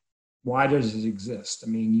formed. Why does it exist? I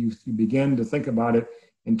mean, you begin to think about it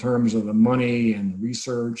in terms of the money and the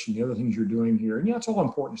research and the other things you're doing here. And yeah, it's all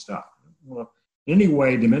important stuff. I don't want to in any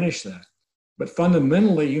way diminish that. But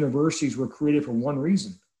fundamentally, universities were created for one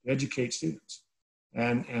reason: to educate students.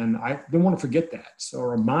 And I don't want to forget that. So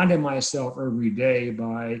reminding myself every day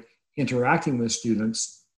by interacting with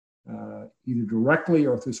students, either directly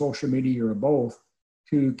or through social media or both,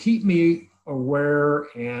 to keep me aware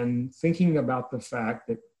and thinking about the fact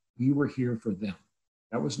that we were here for them.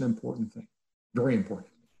 That was an important thing, very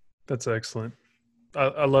important. That's excellent.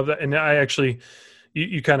 I love that. And I actually,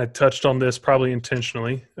 you kind of touched on this probably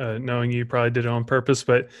intentionally, knowing you probably did it on purpose,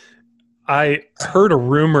 but I heard a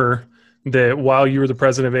rumor that while you were the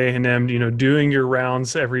president of A&M, doing your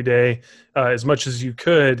rounds every day as much as you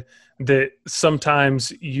could, that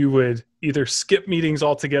sometimes you would either skip meetings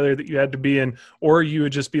altogether that you had to be in, or you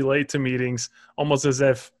would just be late to meetings, almost as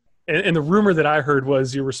if And the rumor that I heard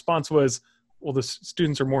was your response was, well, the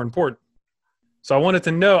students are more important. So I wanted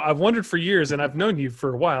to know, I've wondered for years, and I've known you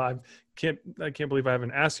for a while. I can't believe I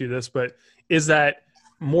haven't asked you this, but is that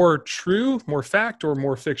more true, more fact, or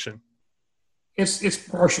more fiction? It's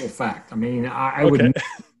partial fact. I mean, I Okay.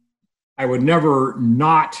 I would never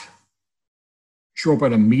not show up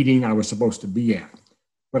at a meeting I was supposed to be at,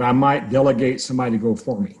 but I might delegate somebody to go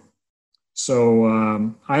for me. So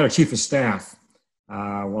I had a chief of staff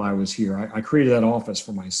while I was here. I created that office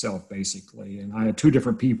for myself, basically, and I had two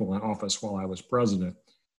different people in office while I was president.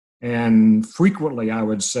 And frequently I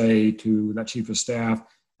would say to that chief of staff,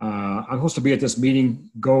 I'm supposed to be at this meeting,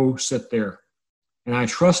 go sit there. And I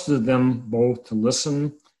trusted them both to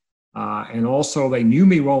listen, and also they knew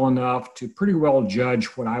me well enough to pretty well judge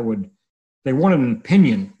what I would. They wanted an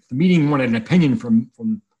opinion. The meeting wanted an opinion from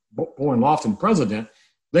Bowen Lofton, president.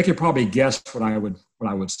 They could probably guess what I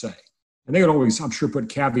would say, and they would always, I'm sure, put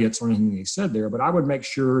caveats on anything they said there. But I would make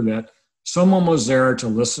sure that someone was there to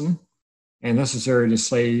listen, and necessary to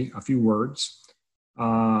say a few words.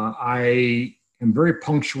 I am very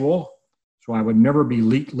punctual. So I would never be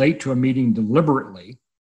late to a meeting deliberately,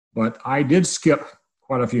 but I did skip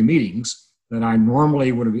quite a few meetings that I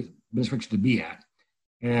normally would have been expected to be at.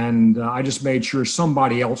 And I just made sure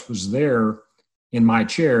somebody else was there in my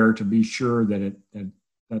chair to be sure that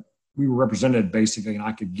that we were represented, basically, and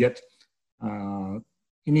I could get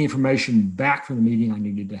any information back from the meeting I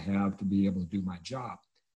needed to have to be able to do my job.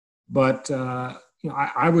 But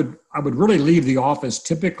I would really leave the office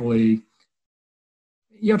typically.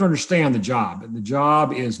 You have to understand the job. The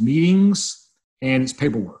job is meetings and it's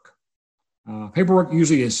paperwork. Paperwork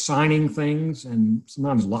usually is signing things and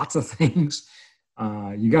sometimes lots of things.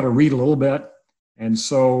 You got to read a little bit. And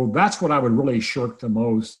so that's what I would really shirk the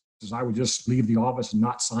most, is I would just leave the office and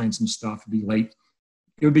not sign some stuff, be late.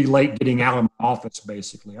 It would be late getting out of my office,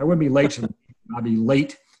 basically. I wouldn't be late to the meeting. I'd be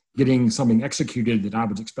late getting something executed that I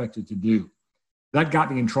was expected to do. That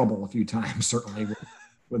got me in trouble a few times, certainly,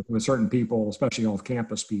 with certain people, especially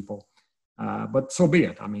off-campus people. But so be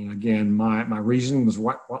it. I mean, again, my reason was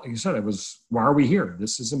what you said. It was, why are we here?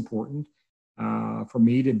 This is important for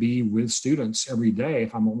me to be with students every day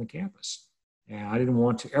if I'm on the campus. And I didn't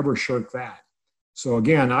want to ever shirk that. So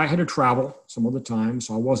again, I had to travel some of the time,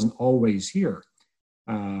 so I wasn't always here.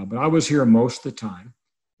 But I was here most of the time.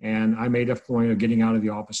 And I made a point of getting out of the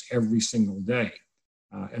office every single day,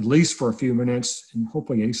 at least for a few minutes, and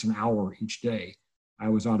hopefully at least an hour each day. I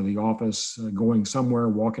was out of the office, going somewhere,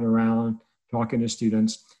 walking around, talking to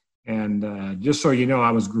students. And just so you know,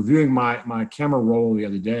 I was reviewing my camera roll the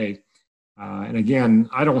other day. And again,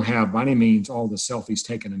 I don't have by any means all the selfies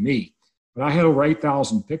taken of me, but I had over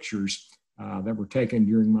 8,000 pictures that were taken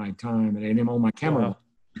during my time at A&M on my camera.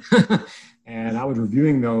 Wow. And I was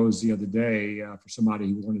reviewing those the other day for somebody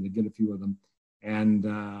who wanted to get a few of them. And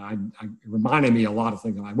it reminded me a lot of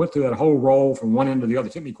things. I went through that whole roll from one end to the other.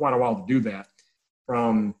 It took me quite a while to do that.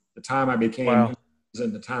 From the time I became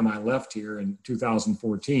and the time I left here in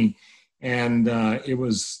 2014. And it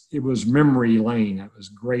was memory lane. It was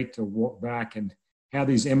great to walk back and have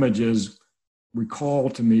these images recall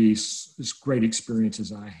to me this great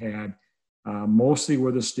experiences I had, mostly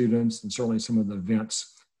with the students and certainly some of the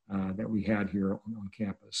events that we had here on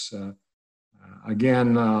campus.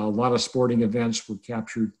 Again, a lot of sporting events were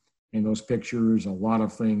captured in those pictures. A lot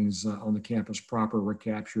of things on the campus proper were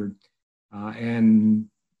captured. And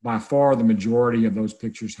by far, the majority of those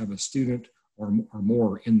pictures have a student or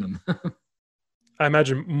more in them. I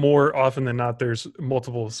imagine more often than not, there's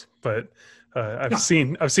multiples, but I've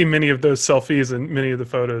seen many of those selfies and many of the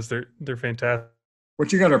photos. They're fantastic.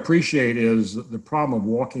 What you got to appreciate is the problem of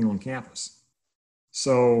walking on campus.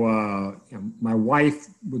 So my wife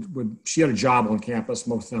she had a job on campus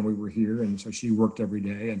most of the time we were here, and so she worked every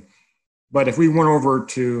day. But if we went over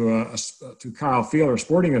to Kyle Field or a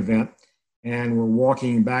sporting event, and we're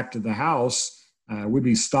walking back to the house, we'd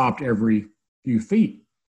be stopped every few feet.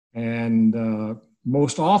 And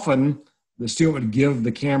most often, the student would give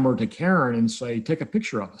the camera to Karen and say, take a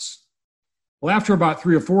picture of us. Well, after about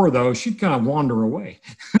 3 or 4 of those, she'd kind of wander away.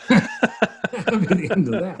 That'd be the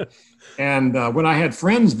end of that. And when I had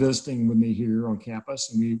friends visiting with me here on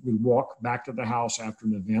campus, and we would walk back to the house after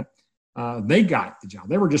an event, they got the job.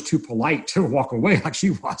 They were just too polite to walk away like she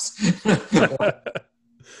was.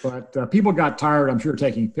 But people got tired, I'm sure,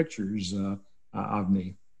 taking pictures of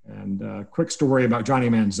me. And quick story about Johnny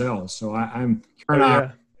Manziel. So I'm carrying out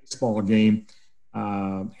a baseball game,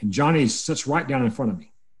 and Johnny sits right down in front of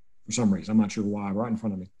me for some reason. I'm not sure why, right in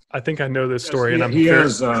front of me. I think I know this story, and I'm he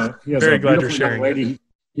has very glad you're sharing lady.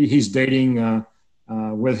 He's dating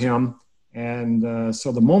with him. And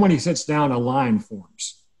so the moment he sits down, a line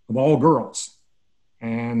forms. of all girls.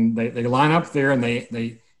 And they line up there and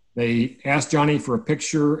they ask Johnny for a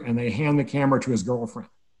picture and they hand the camera to his girlfriend.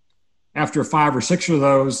 After 5 or 6 of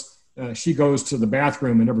those, she goes to the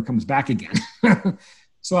bathroom and never comes back again.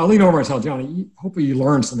 So I lean over and tell Johnny, hopefully you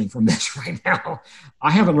learned something from this right now.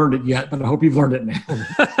 I haven't learned it yet, but I hope you've learned it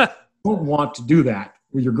now. Don't want to do that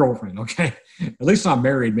with your girlfriend, okay? At least I'm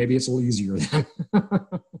married. Maybe it's a little easier then.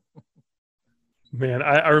 Man,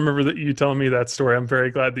 I remember that you telling me that story. I'm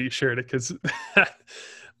very glad that you shared it because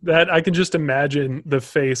that I can just imagine the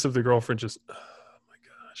face of the girlfriend just, oh my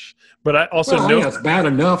gosh. But I also know it's bad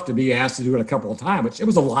enough to be asked to do it a couple of times. It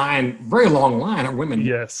was a line, very long line of women.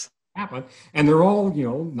 Yes. Happen. And they're all,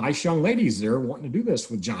 nice young ladies there wanting to do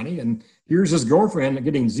this with Johnny. And here's his girlfriend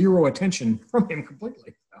getting zero attention from him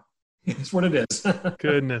completely. So it's what it is.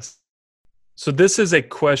 Goodness. So this is a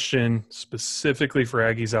question specifically for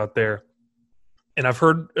Aggies out there. And I've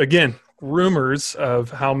heard, again, rumors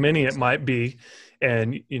of how many it might be.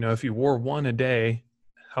 And, if you wore one a day,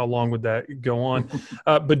 how long would that go on?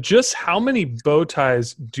 But just how many bow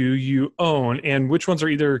ties do you own? And which ones are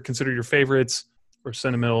either considered your favorites or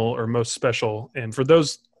sentimental or most special? And for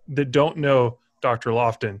those that don't know Dr.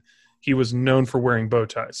 Lofton, he was known for wearing bow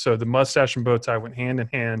ties. So the mustache and bow tie went hand in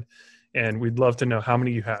hand. And we'd love to know how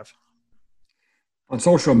many you have. On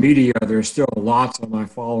social media, there's still lots of my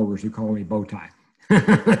followers who call me bow tie.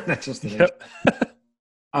 That's just the Yep.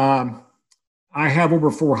 I have over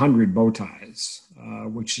 400 bow ties,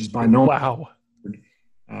 which is by no means.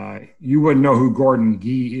 You wouldn't know who Gordon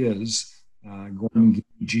Gee is. Gordon Gee,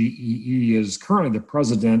 G-E-E, is currently the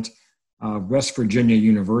president of West Virginia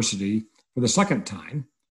University for the second time.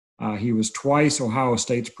 He was twice Ohio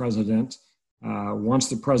State's president, once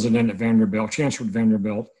the president at Vanderbilt, chancellor at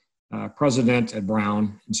Vanderbilt, president at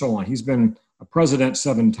Brown, and so on. He's been a president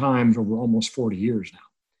 7 times over almost 40 years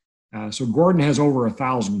now. So Gordon has over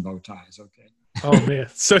 1,000 bow ties. Okay. Oh man!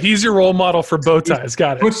 So he's your role model for bow ties.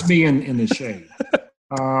 Got it. Puts me in the shade.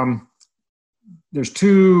 There's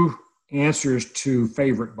 2 answers to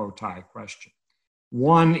favorite bow tie question.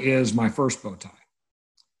 One is my first bow tie.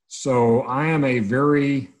 So I am a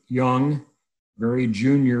very young, very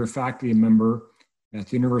junior faculty member at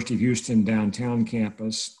the University of Houston downtown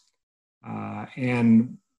campus.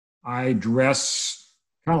 And I dress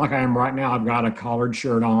kind of like I am right now. I've got a collared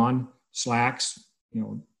shirt on, slacks,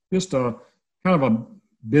 just a kind of a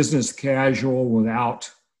business casual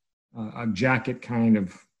without a jacket kind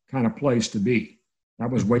of place to be.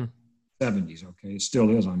 That was way 70s. Okay. It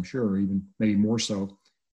still is, I'm sure, even maybe more so.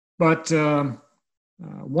 But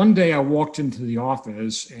one day I walked into the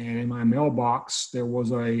office and in my mailbox, there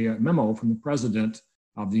was a memo from the president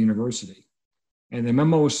of the university. And the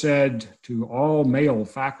memo said to all male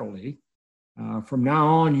faculty, from now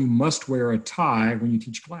on, you must wear a tie when you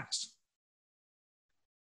teach class.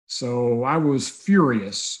 So I was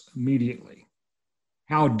furious immediately.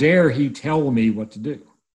 How dare he tell me what to do?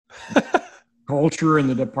 Culture in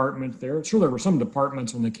the department there. Sure, there were some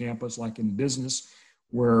departments on the campus, like in business,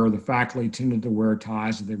 where the faculty tended to wear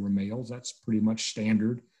ties if they were males. That's pretty much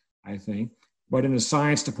standard, I think. But in the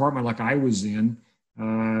science department like I was in,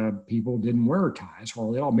 people didn't wear ties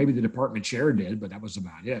hardly at all. Maybe the department chair did, but that was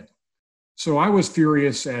about it. So I was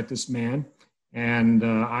furious at this man, and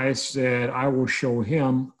I said, I will show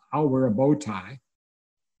him I'll wear a bow tie.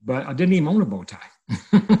 But I didn't even own a bow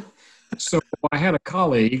tie. So I had a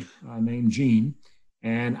colleague named Jean,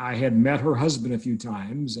 and I had met her husband a few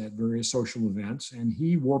times at various social events, and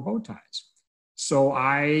he wore bow ties. So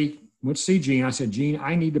I went to see Jean. I said, Jean,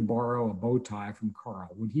 I need to borrow a bow tie from Carl.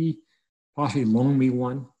 Would he possibly loan me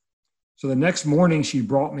one? So the next morning, she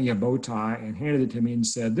brought me a bow tie and handed it to me and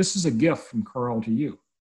said, this is a gift from Carl to you.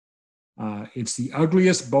 It's the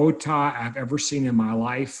ugliest bow tie I've ever seen in my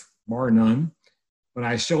life, bar none, but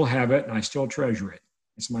I still have it and I still treasure it.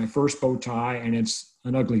 It's my first bow tie, and it's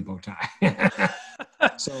an ugly bow tie.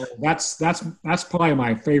 So that's probably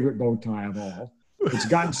my favorite bow tie of all. It's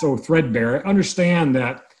gotten so threadbare. I understand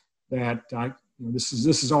that this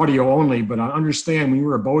is audio only, but I understand when you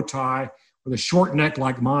wear a bow tie with a short neck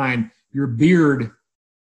like mine, your beard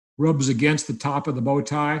rubs against the top of the bow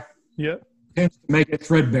tie. Yeah. Tends to make it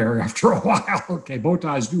threadbare after a while. Okay, bow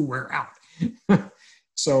ties do wear out.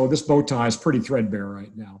 So this bow tie is pretty threadbare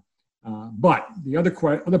right now. But the other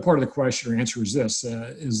part of the question or answer is this,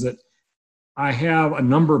 is that I have a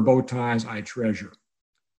number of bow ties I treasure.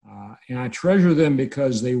 And I treasure them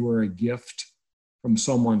because they were a gift from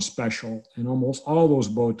someone special. And almost all those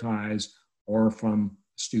bow ties are from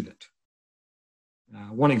a student.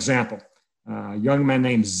 One example, a young man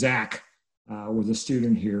named Zach was a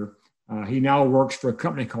student here. He now works for a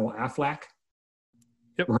company called Aflac.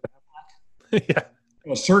 Yep. Yeah.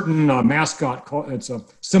 a certain mascot. It's a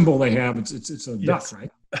symbol they have. It's a Yes. duck,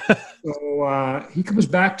 right? So he comes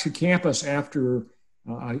back to campus after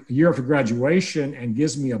a year after graduation and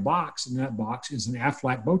gives me a box, and that box is an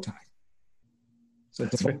Aflac bow tie. So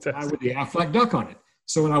it's a bow tie with the Aflac duck on it.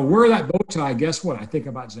 So when I wear that bow tie, guess what? I think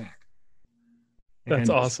about Zach. That's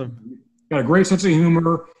And awesome. got a great sense of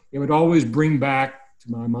humor. It would always bring back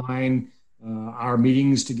to my mind our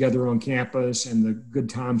meetings together on campus and the good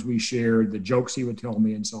times we shared, the jokes he would tell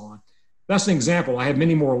me, and so on. That's an example. I have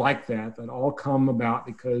many more like that all come about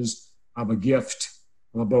because of a gift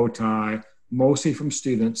of a bow tie, mostly from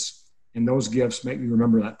students, and those gifts make me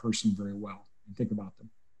remember that person very well and think about them.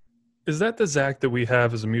 Is that the Zach that we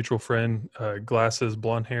have as a mutual friend? Glasses,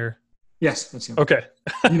 blonde hair. Yes, that's him. Okay.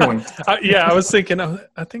 You know him. Yeah, I was thinking.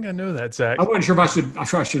 I think I know that Zach. I wasn't sure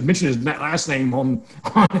if I should mention his last name on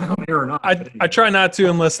air or not. I try not to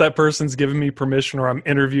unless that person's giving me permission or I'm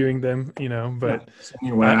interviewing them. But So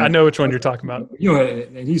anyway, I know which one you're talking about.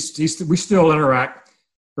 And we still interact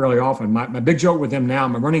fairly often. My big joke with him now,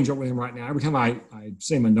 my running joke with him right now, every time I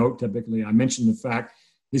send him a note, typically, I mention the fact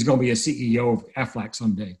he's going to be a CEO of Aflac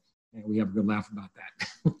someday. And we have a good laugh about that.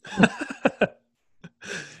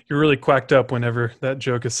 You're really quacked up whenever that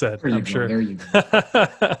joke is said, I'm sure. There you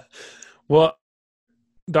go. Well,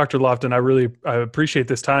 Dr. Lofton, I appreciate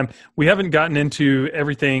this time. We haven't gotten into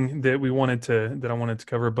everything that I wanted to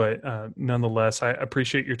cover, but nonetheless, I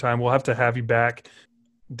appreciate your time. We'll have to have you back.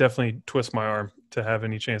 Definitely twist my arm to have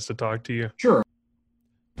any chance to talk to you. Sure.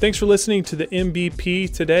 Thanks for listening to the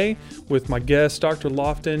MBP today with my guest, Dr.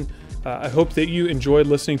 Lofton. I hope that you enjoyed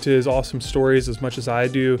listening to his awesome stories as much as I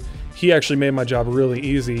do. He actually made my job really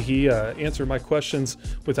easy. He answered my questions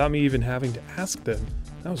without me even having to ask them.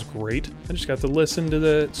 That was great. I just got to listen to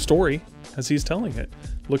the story as he's telling it.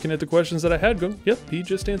 Looking at the questions that I had, going, yep, he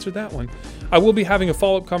just answered that one. I will be having a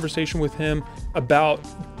follow-up conversation with him about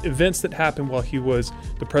events that happened while he was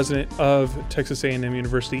the president of Texas A&M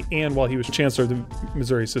University and while he was chancellor of the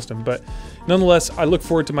Missouri system. But nonetheless, I look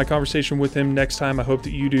forward to my conversation with him next time. I hope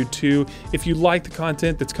that you do too. If you like the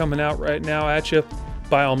content that's coming out right now at you,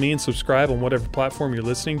 by all means, subscribe on whatever platform you're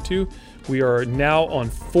listening to. We are now on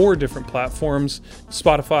 4 different platforms: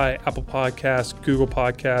 Spotify, Apple Podcasts, Google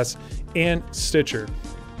Podcasts, and Stitcher.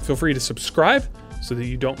 Feel free to subscribe so that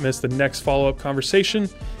you don't miss the next follow-up conversation.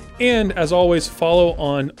 And as always, follow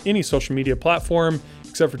on any social media platform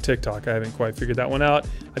except for TikTok. I haven't quite figured that one out.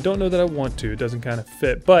 I don't know that I want to. It doesn't kind of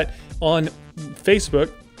fit. But on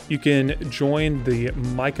Facebook, you can join the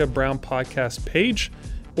Micah Brown Podcast page,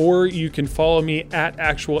 or you can follow me at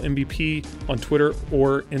Actual MVP on Twitter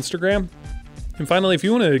or Instagram. And finally, if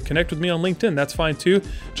you want to connect with me on LinkedIn, that's fine too.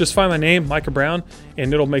 Just find my name, Micah Brown,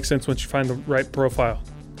 and it'll make sense once you find the right profile.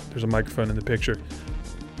 There's a microphone in the picture.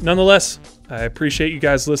 Nonetheless, I appreciate you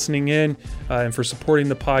guys listening in and for supporting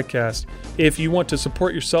the podcast. If you want to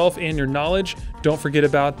support yourself and your knowledge, don't forget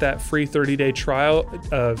about that free 30-day trial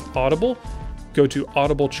of Audible. Go to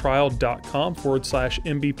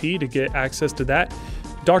audibletrial.com/MBP to get access to that.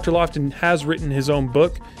 Dr. Lofton has written his own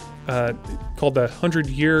book called The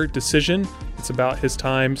 100-Year Decision. It's about his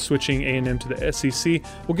time switching A&M to the SEC.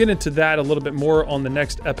 We'll get into that a little bit more on the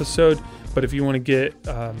next episode, but if you want to get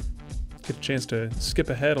a chance to skip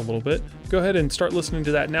ahead a little bit, go ahead and start listening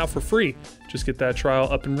to that now for free. Just get that trial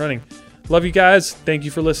up and running. Love you guys. Thank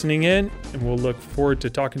you for listening in, and we'll look forward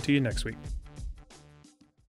to talking to you next week.